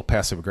little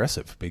passive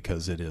aggressive,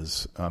 because it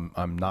is.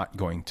 I'm not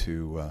going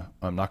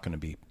to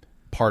be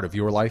part of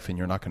your life, and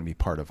you're not going to be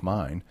part of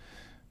mine.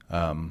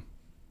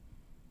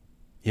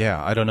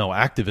 Yeah, I don't know.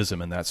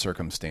 Activism in that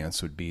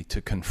circumstance would be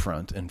to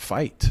confront and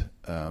fight.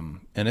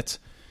 And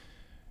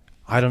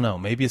I don't know,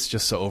 maybe it's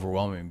just so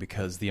overwhelming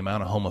because the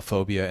amount of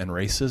homophobia and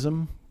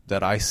racism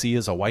that I see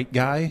as a white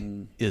guy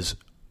is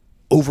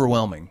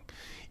overwhelming.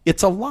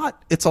 It's a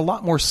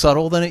lot more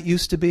subtle than it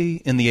used to be.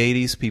 In the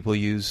 80s, people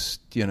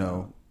used,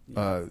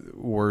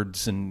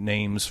 words and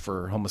names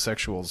for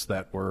homosexuals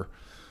that were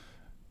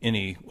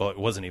it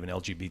wasn't even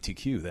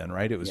LGBTQ then,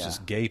 right? It was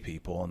just gay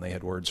people, and they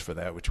had words for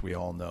that, which we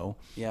all know.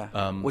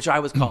 Yeah, which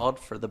I was called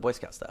for the Boy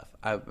Scout stuff.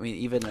 I mean,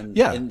 even in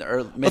the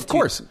early, of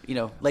course,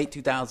 late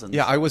 2000s.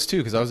 Yeah, I was too,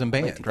 because I was in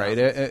band, right?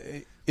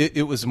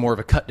 It was more of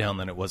a cut down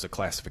than it was a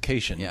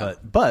classification. Yeah.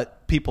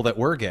 But people that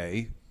were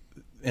gay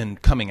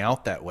and coming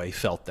out that way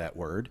felt that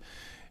word,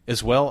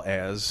 as well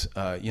as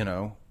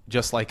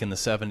just like in the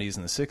 70s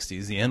and the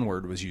 60s, the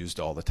N-word was used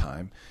all the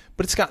time.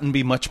 But it's gotten to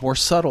be much more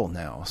subtle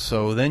now.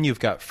 So then you've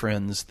got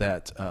friends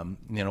that,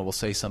 will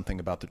say something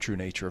about the true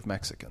nature of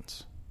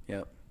Mexicans.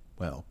 Yep.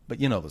 Well, but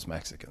those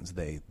Mexicans,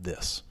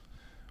 this.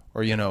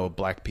 Or,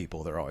 black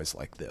people, they're always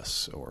like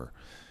this. Or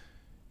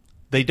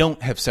they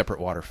don't have separate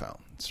water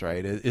fountains,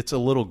 right? It's a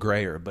little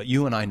grayer, but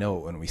you and I know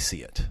it when we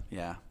see it.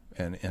 Yeah.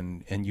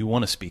 And you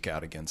want to speak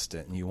out against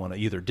it, and you want to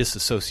either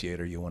disassociate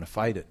or you want to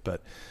fight it.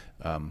 But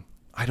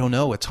I don't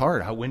know. It's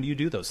hard. When do you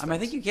do those things? I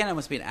think you can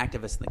almost be an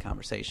activist in the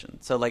conversation.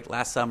 So, like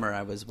last summer,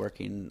 I was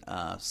working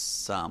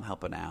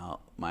helping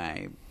out.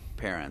 My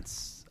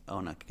parents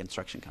own a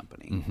construction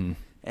company, mm-hmm.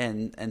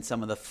 and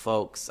some of the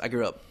folks. I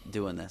grew up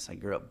doing this. I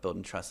grew up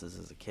building trusses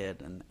as a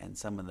kid, and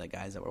some of the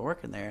guys that were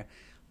working there,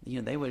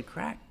 they would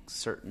crack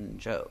certain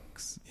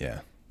jokes. Yeah.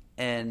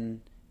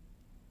 And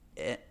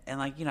I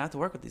have to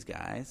work with these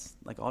guys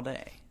like all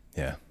day.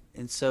 Yeah.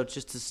 And so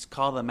just to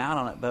call them out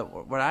on it.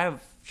 But what I've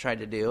tried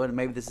to do, and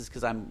maybe this is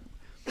because I'm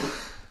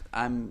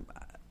I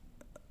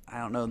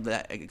don't know,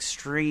 that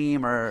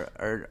extreme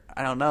or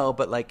I don't know,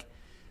 but like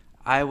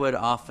I would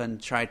often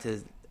try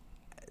to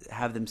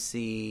have them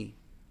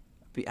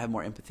have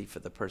more empathy for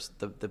the person,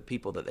 the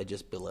people that they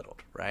just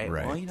belittled, right?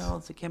 Right.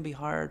 Well, it can be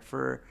hard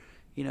for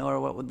or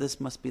what would this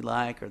must be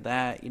like, or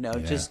that,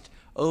 just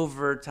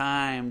over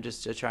time,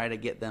 just to try to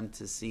get them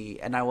to see.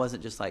 And I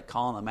wasn't just like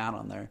calling them out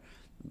on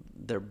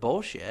their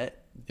bullshit.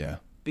 Yeah.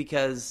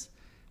 Because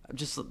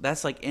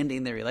that's like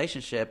ending the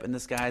relationship, and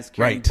this guy's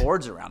carrying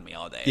boards around me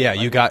all day. Yeah,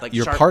 like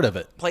you're part of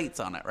it. Plates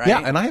on it, right? Yeah,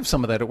 and I have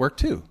some of that at work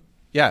too.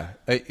 Yeah,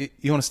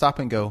 you want to stop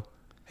and go,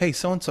 hey,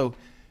 so and so,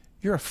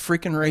 you're a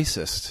freaking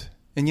racist,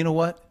 and you know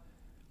what?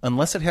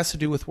 Unless it has to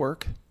do with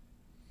work,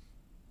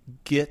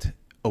 get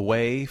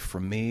away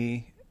from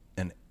me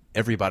and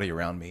everybody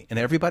around me, and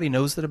everybody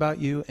knows that about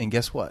you. And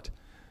guess what?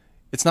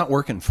 It's not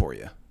working for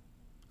you.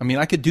 I mean,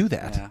 I could do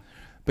that,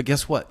 but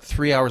guess what?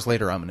 3 hours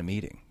later, I'm in a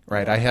meeting,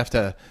 right? I have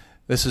to.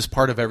 This is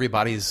part of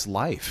everybody's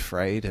life,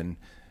 right?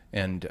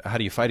 And how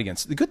do you fight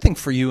against it? The good thing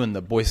for you in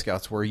the Boy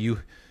Scouts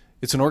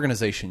it's an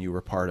organization you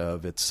were part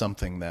of. It's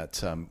something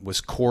that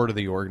was core to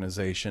the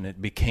organization.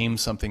 It became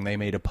something they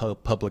made a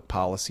public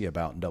policy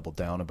about and doubled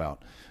down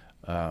about.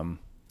 And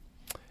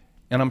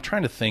I'm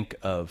trying to think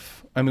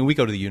of, we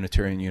go to the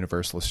Unitarian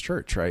Universalist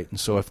Church, right? And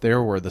so if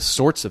there were the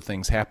sorts of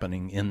things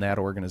happening in that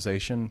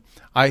organization,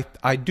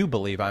 I do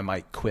believe I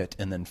might quit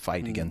and then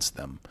fight against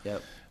them.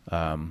 Yep.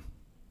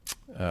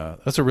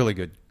 That's a really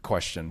good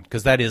question,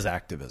 because that is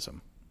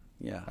activism.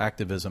 Yeah.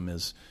 Activism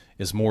is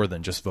more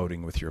than just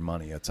voting with your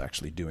money. It's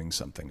actually doing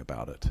something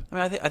about it.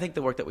 I think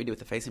the work that we do with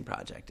the Facing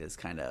Project is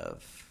kind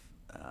of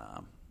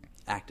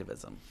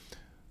activism,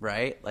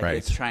 right? Like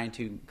it's trying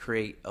to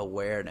create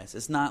awareness.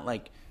 It's not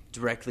like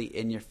directly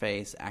in your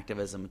face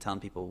activism telling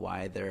people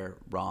why they're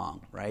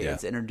wrong, right? Yeah.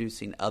 It's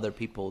introducing other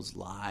people's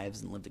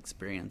lives and lived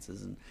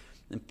experiences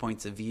and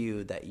points of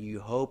view that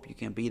you hope you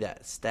can be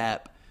that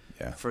step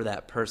for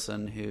that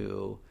person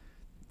who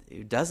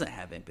doesn't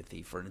have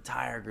empathy for an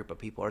entire group of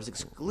people, or is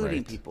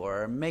excluding people,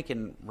 or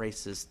making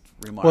racist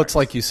remarks. Well, it's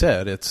like you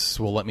said,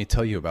 let me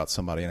tell you about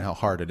somebody and how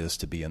hard it is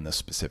to be in this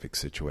specific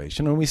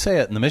situation. And we say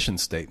it in the mission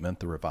statement,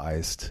 the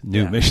revised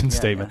new mission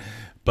statement,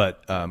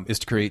 but is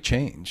to create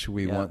change.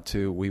 We want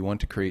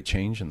to create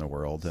change in the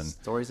world, and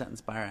stories that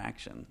inspire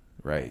action.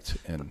 Right.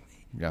 And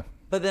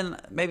But then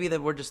maybe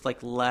that we're just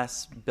like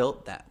less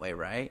built that way,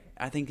 right?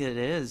 I think it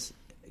is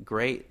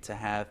great to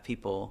have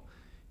people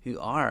who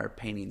are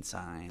painting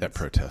signs that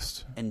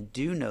protest and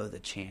do know the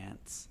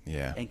chants,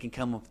 and can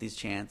come up with these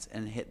chants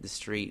and hit the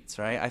streets,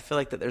 right? I feel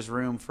like that there's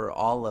room for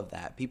all of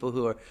that. People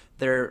who are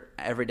their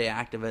everyday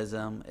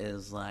activism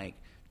is like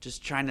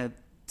just trying to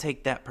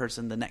take that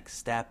person the next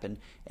step, and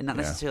not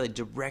necessarily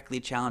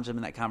directly challenge them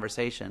in that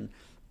conversation,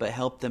 but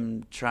help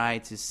them try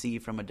to see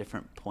from a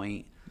different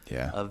point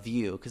of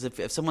view. Because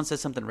if someone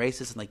says something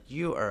racist and like,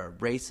 you are a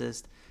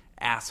racist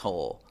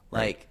asshole,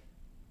 like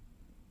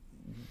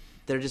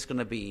they're just going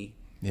to be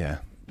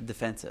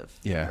defensive,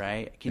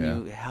 right? Can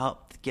you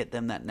help get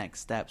them that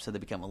next step so they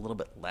become a little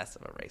bit less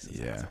of a racist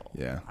asshole?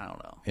 I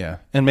don't know. Yeah,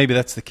 and maybe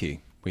that's the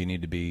key. We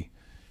need to be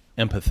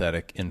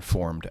empathetic,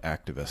 informed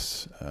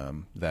activists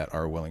that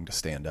are willing to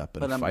stand up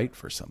and fight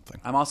for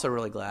something. I'm also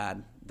really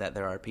glad that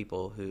there are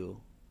people who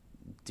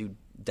do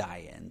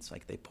die-ins,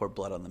 like they pour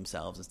blood on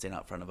themselves and stand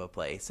out front of a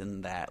place,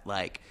 and that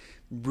like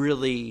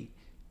really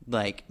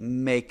like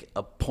make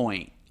a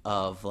point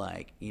of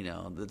like,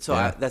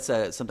 that's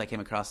something I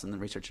came across in the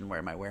research. And Where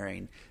Am I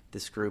Wearing?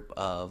 This group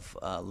of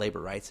labor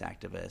rights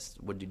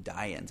activists would do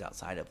die-ins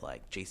outside of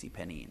like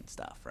JCPenney and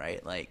stuff,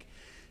 right? Like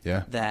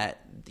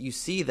that you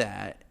see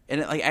that.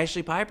 And like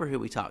Ashley Piper, who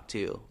we talked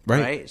to,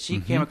 right? She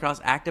came across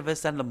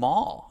activists at the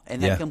mall,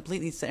 and that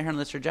completely set her on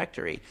this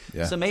trajectory.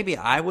 So maybe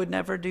I would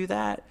never do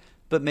that,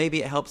 but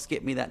maybe it helps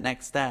get me that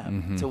next step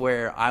to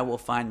where I will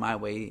find my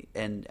way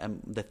and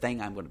the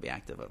thing I'm going to be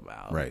active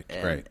about.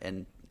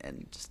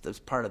 And just as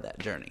part of that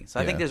journey. So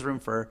I think there's room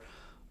for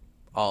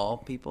all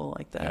people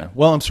like that. Yeah.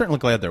 Well, I'm certainly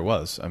glad there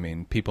was. I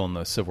mean, people in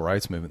the civil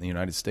rights movement in the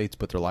United States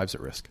put their lives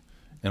at risk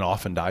and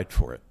often died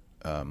for it.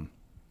 And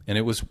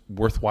it was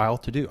worthwhile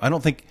to do. I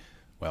don't think,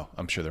 well,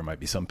 I'm sure there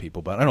might be some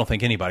people, but I don't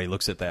think anybody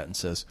looks at that and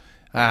says,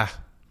 I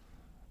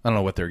don't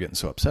know what they're getting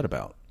so upset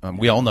about.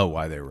 We all know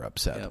why they were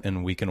upset,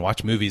 and we can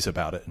watch movies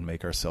about it and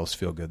make ourselves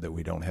feel good that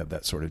we don't have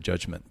that sort of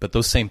judgment. But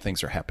those same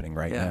things are happening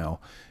right now,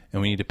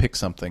 and we need to pick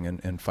something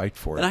and fight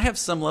for it. And I have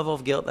some level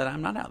of guilt that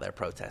I'm not out there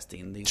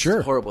protesting these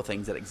horrible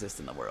things that exist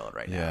in the world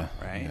right now.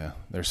 Right? Yeah,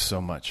 there's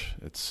so much.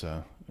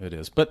 It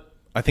is. But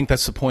I think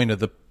that's the point of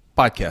the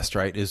podcast,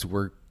 right? Is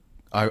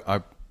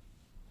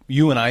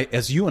you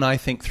and I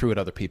think through it,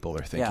 other people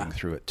are thinking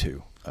through it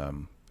too,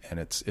 and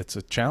it's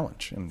a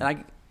challenge. And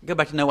I go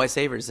back to No White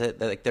Saviors,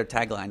 like their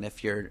tagline: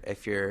 if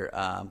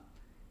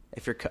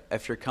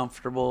you're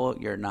comfortable,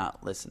 you're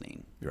not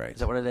listening. Right? Is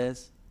that what it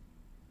is?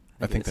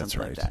 I think that's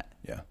right. Like that.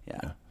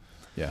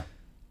 Yeah.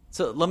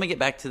 So let me get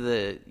back to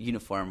the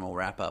uniform. We'll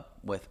wrap up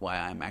with why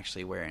I'm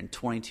actually wearing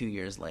 22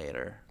 years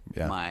later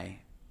my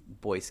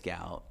Boy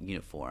Scout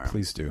uniform.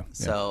 Please do.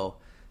 So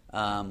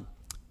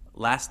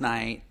last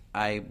night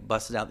I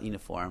busted out the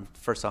uniform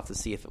first off to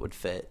see if it would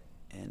fit,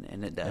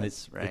 and it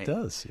does. Right? It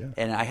does. Yeah.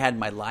 And I had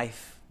my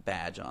life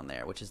badge on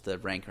there, which is the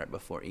rank right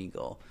before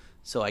Eagle.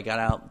 So I got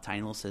out tiny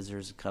little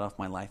scissors, cut off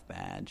my life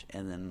badge,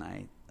 and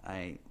then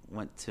I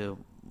went to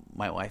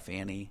my wife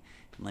Annie,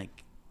 and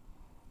like,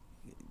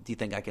 do you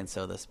think I can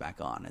sew this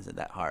back on? Is it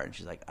that hard? And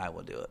she's like, I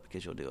will do it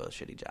because you'll do a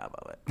shitty job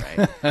of it,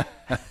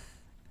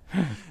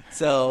 right?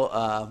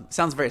 So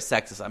sounds very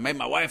sexist. I made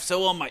my wife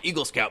sew on my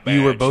Eagle Scout badge.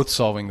 You were both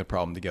solving the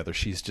problem together.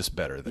 She's just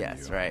better than you.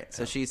 Yes, right. Yeah.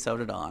 So she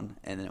sewed it on,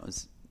 and then it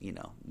was,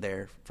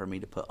 there for me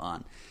to put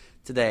on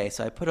today.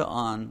 So I put it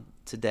on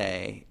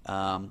today,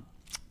 and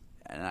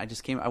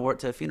I wore it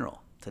to a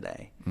funeral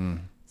today.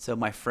 So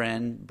my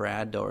friend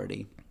Brad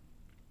Doherty,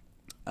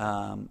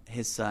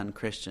 his son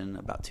Christian,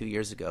 about 2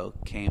 years ago,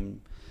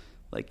 came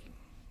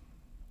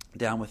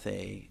down with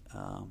a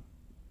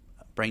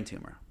brain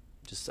tumor,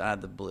 just out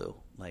of the blue,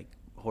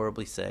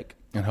 horribly sick.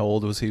 And how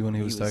old was he when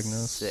he was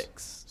diagnosed?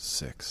 6.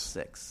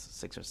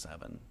 6 or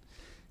 7.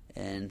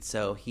 And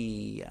so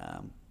he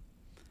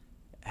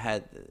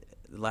had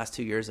the last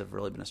 2 years have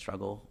really been a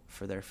struggle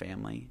for their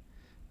family.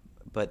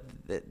 But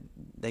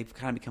they've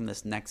kind of become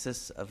this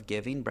nexus of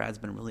giving. Brad's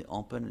been really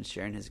open and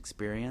sharing his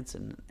experience,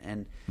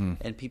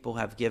 and people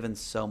have given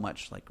so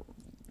much like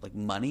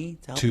money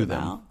to help them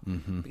out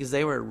because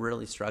they were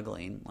really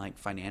struggling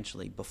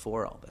financially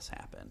before all this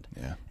happened.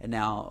 Yeah. And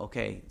now,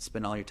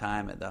 spend all your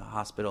time at the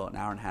hospital an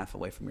hour and a half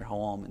away from your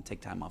home and take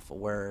time off of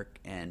work,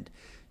 and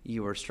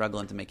you were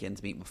struggling to make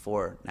ends meet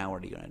before. Now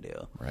what are you going to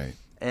do? Right.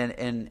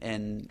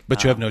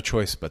 But you have no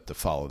choice but to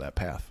follow that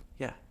path.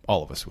 Yeah.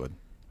 All of us would.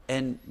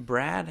 And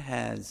Brad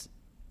has,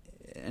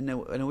 in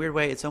a weird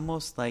way, it's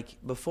almost like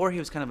before he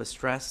was kind of a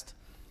stressed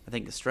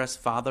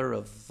father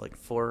of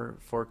four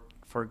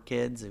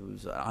kids. He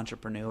was an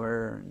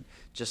entrepreneur and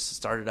just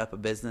started up a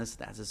business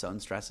that has its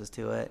own stresses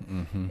to it.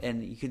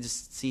 And you could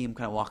just see him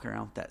kind of walking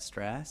around with that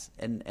stress.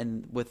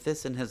 And with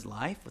this in his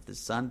life, with his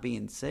son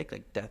being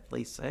sick,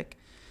 deathly sick,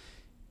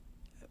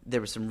 there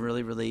were some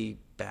really, really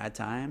bad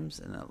times,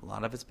 and a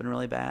lot of it's been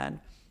really bad.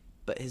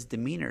 But his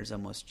demeanor's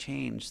almost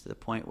changed to the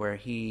point where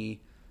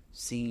he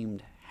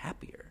seemed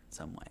happier in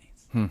some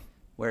ways,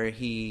 where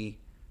he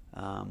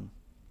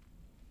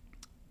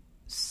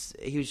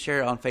would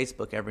share on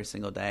Facebook every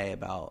single day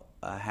about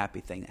a happy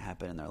thing that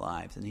happened in their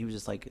lives, and he was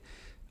just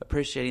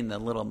appreciating the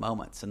little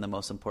moments and the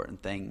most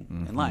important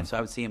thing in life. So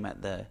I would see him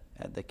at the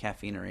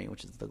caffeinery,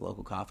 which is the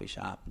local coffee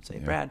shop, and say,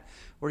 Brad,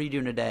 what are you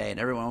doing today? And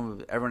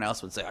everyone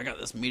else would say, I got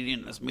this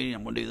meeting,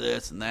 I'm going to do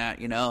this and that,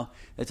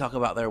 They talk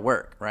about their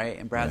work, right?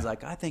 And Brad's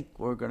like, I think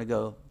we're going to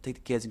go take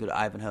the kids and go to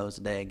Ivanhoe's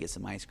today and get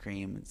some ice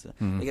cream. And so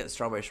they get the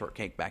strawberry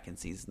shortcake back in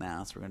season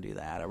now, so we're going to do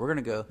that. Or we're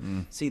going to go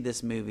see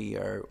this movie,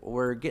 or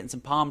we're getting some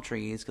palm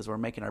trees because we're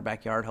making our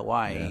backyard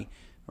Hawaii. Yeah.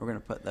 We're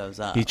going to put those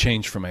up. He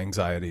changed from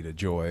anxiety to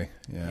joy.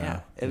 Yeah.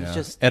 It was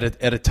just at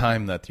a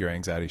time that your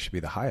anxiety should be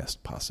the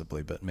highest,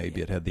 possibly, but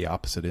maybe it had the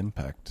opposite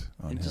impact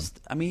on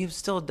him. He was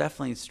still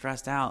definitely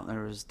stressed out.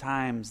 There was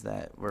times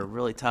that were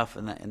really tough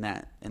in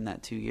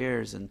that 2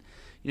 years. And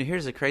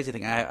here's the crazy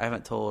thing. I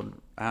haven't told.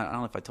 I don't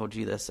know if I told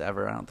you this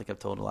ever. I don't think I've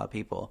told a lot of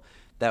people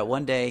that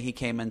one day he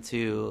came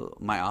into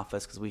my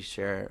office because we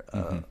share.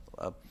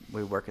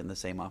 We work in the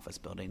same office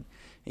building.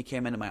 He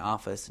came into my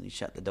office and he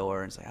shut the door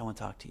and was like, I want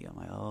to talk to you. I'm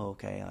like, oh,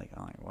 okay. I'm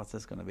like, what's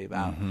this going to be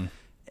about?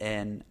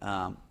 And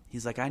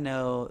he's like, I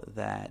know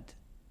that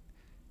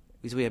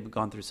because we have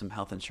gone through some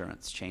health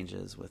insurance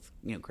changes with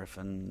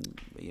Griffin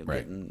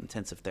getting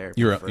intensive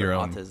therapy for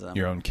autism.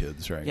 Your own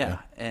kids, right? Yeah.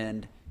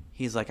 And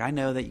he's like, I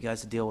know that you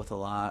guys deal with a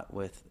lot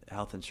with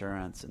health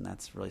insurance, and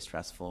that's really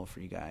stressful for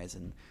you guys.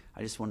 And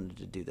I just wanted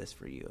to do this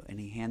for you. And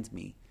he hands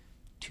me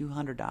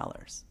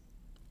 $200.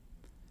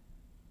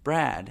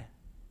 Brad,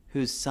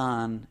 whose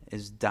son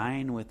is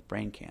dying with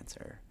brain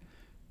cancer,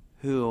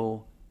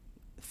 who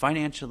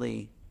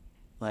financially,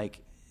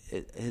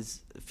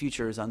 his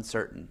future is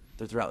uncertain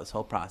throughout this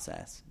whole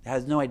process,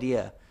 has no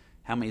idea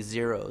how many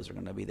zeros are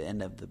going to be the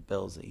end of the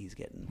bills that he's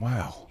getting.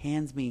 Wow.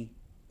 Hands me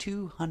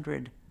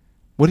 $200.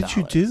 What did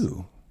you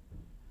do?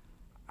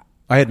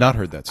 I had not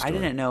heard that story. I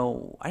didn't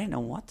know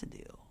what to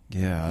do.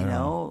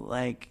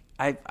 Yeah.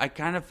 I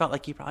kind of felt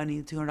like he probably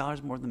needed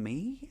 $200 more than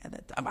me at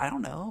that time. I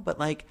don't know,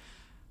 but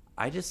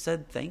I just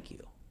said thank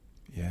you.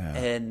 Yeah.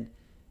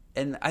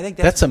 And I think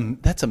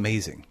that's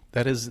amazing.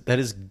 That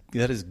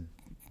is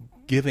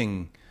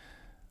giving.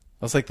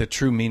 That's like the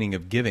true meaning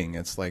of giving.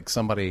 It's like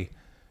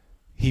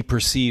he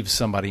perceives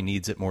somebody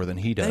needs it more than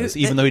he does,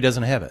 even though he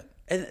doesn't have it.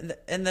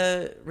 And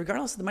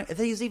regardless of the money, I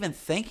think he's even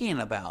thinking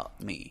about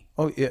me.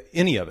 Oh, yeah,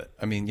 any of it.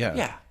 I mean, yeah.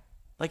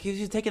 Yeah.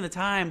 He's taking the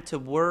time to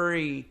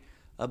worry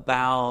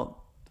about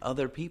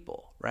other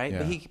people, right? Yeah.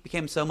 But he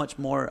became so much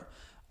more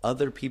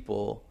other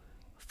people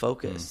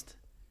focused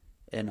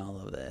in all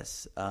of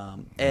this.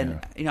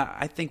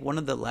 I think one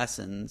of the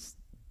lessons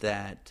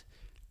that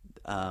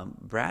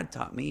Brad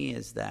taught me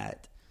is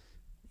that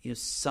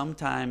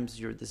sometimes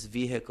you're this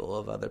vehicle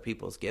of other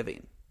people's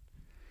giving,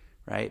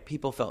 right?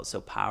 People felt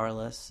so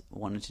powerless,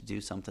 wanted to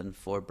do something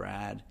for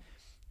Brad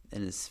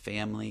and his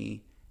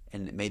family,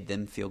 and it made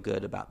them feel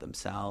good about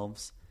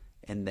themselves,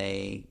 and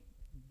they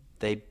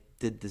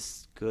did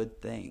this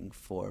good thing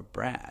for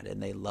Brad,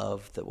 and they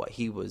loved that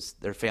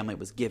their family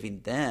was giving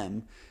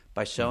them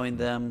by showing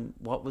them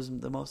what was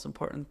the most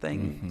important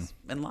things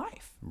in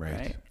life.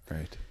 Right.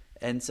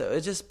 And so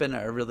it's just been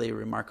a really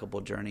remarkable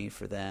journey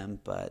for them.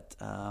 But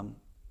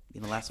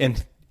last and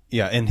week,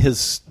 and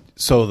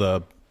so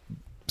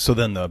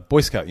then the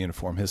Boy Scout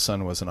uniform. His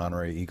son was an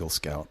honorary Eagle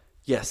Scout.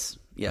 Yes,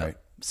 yeah. Right.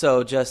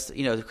 So just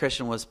the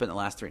Christian was spent the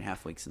last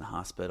 3.5 weeks in the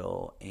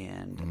hospital,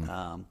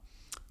 and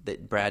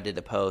that Brad did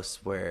a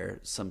post where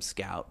some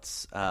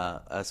scouts,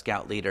 a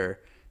scout leader,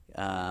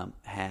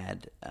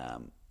 had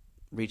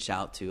reached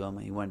out to him,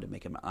 and he wanted to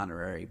make him an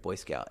honorary Boy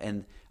Scout.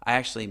 And I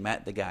actually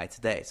met the guy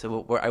today.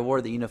 So I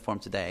wore the uniform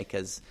today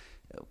because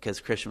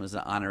Christian was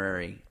an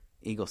honorary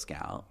Eagle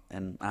Scout,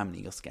 and I'm an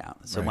Eagle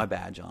Scout. So my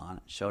badge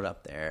on, showed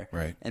up there.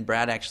 Right. And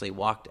Brad actually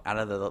walked out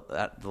of the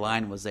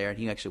line was there, and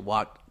he actually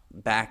walked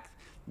back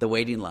the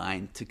waiting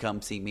line to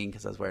come see me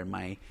because I was wearing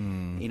my,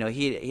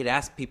 he'd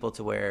asked people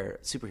to wear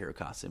superhero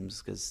costumes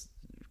because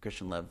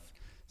Christian loved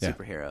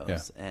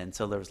superheroes. And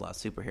so there was a lot of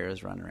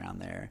superheroes running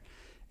around there.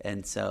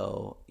 And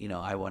so,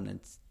 I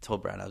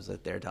told Brad I was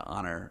there to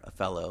honor a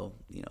fellow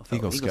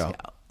Eagle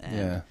Scout.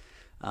 And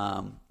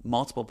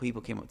multiple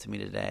people came up to me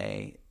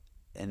today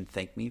and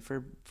thanked me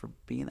for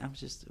being,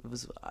 it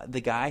was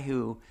the guy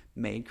who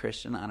made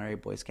Christian honorary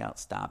Boy Scout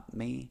stopped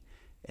me.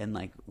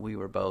 And we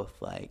were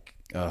both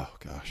oh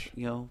gosh,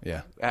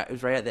 it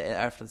was right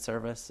after the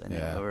service, and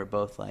we were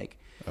both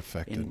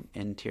affected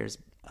in tears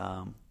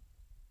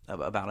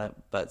about it.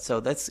 But so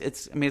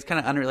it's kind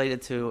of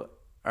unrelated to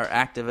our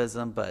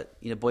activism, but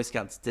Boy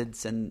Scouts did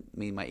send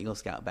me my Eagle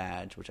Scout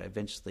badge, which I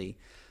eventually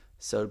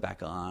sewed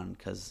back on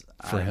because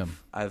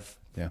I've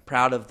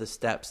proud of the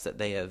steps that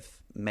they have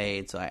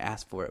made. So I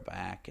asked for it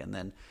back, and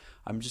then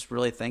I'm just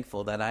really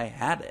thankful that I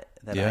had it,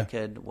 that I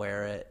could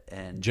wear it,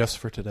 and just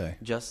for today.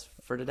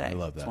 I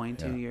love that.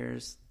 22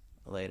 years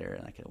later,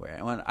 and I could wear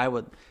it. And I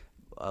would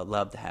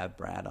love to have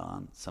Brad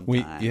on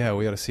sometime.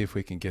 We got to see if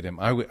we can get him.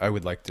 I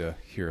would like to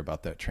hear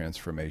about that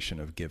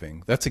transformation of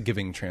giving. That's a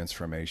giving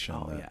transformation.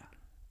 Oh, yeah.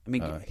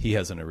 He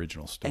has an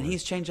original story. And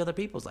he's changed other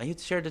people's. He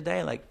shared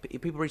today,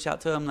 people reach out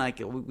to him,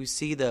 we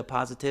see the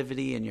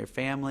positivity in your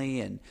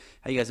family and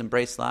how you guys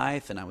embrace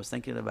life. And I was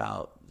thinking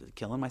about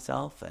killing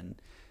myself, and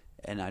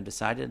I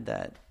decided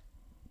that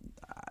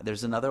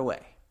there's another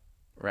way,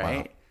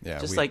 right? Wow. Yeah,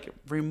 just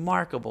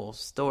remarkable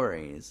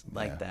stories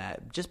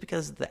that, just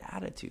because of the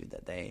attitude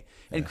that they,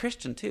 and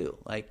Christian too.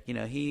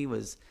 He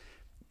was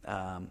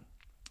not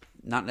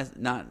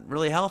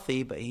really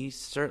healthy, but he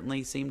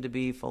certainly seemed to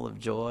be full of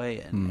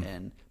joy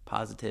and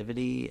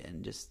positivity,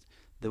 and just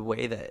the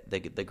way that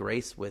the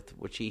grace with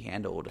which he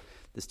handled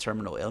this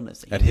terminal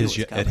illness at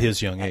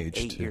his young age,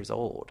 8 years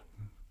old,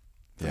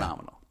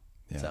 phenomenal.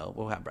 Yeah. So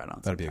we'll have Brad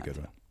on. That'd be a good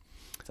one.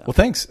 So. Well,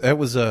 thanks. That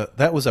was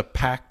a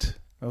packed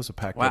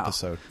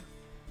episode.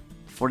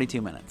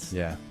 42 minutes.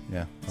 Yeah.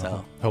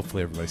 So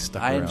hopefully everybody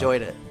stuck around. I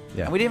enjoyed it.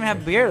 Yeah. And we didn't even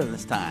have beer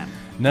this time.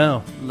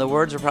 No. The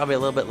words are probably a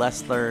little bit less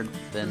slurred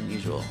than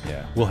usual.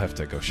 Yeah. We'll have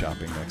to go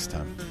shopping next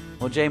time.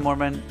 Well, Jay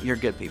Mormon, you're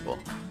good people.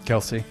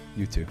 Kelsey,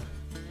 you too.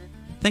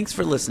 Thanks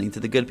for listening to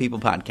the Good People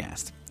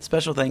Podcast.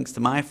 Special thanks to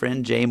my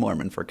friend Jay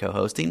Mormon for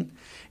co-hosting,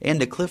 and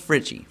to Cliff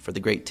Ritchie for the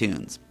great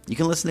tunes. You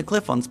can listen to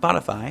Cliff on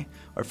Spotify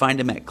or find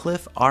him at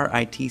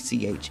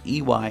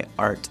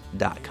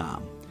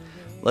cliffritcheyart.com.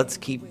 Let's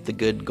keep the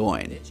good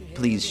going.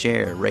 Please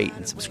share, rate,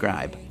 and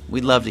subscribe.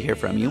 We'd love to hear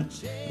from you.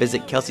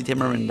 Visit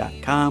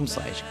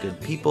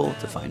kelseytimmerman.com/goodpeople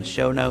to find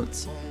show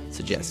notes,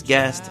 suggest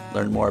guests,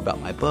 learn more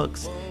about my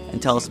books,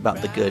 and tell us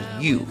about the good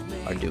you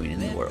are doing in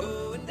the world.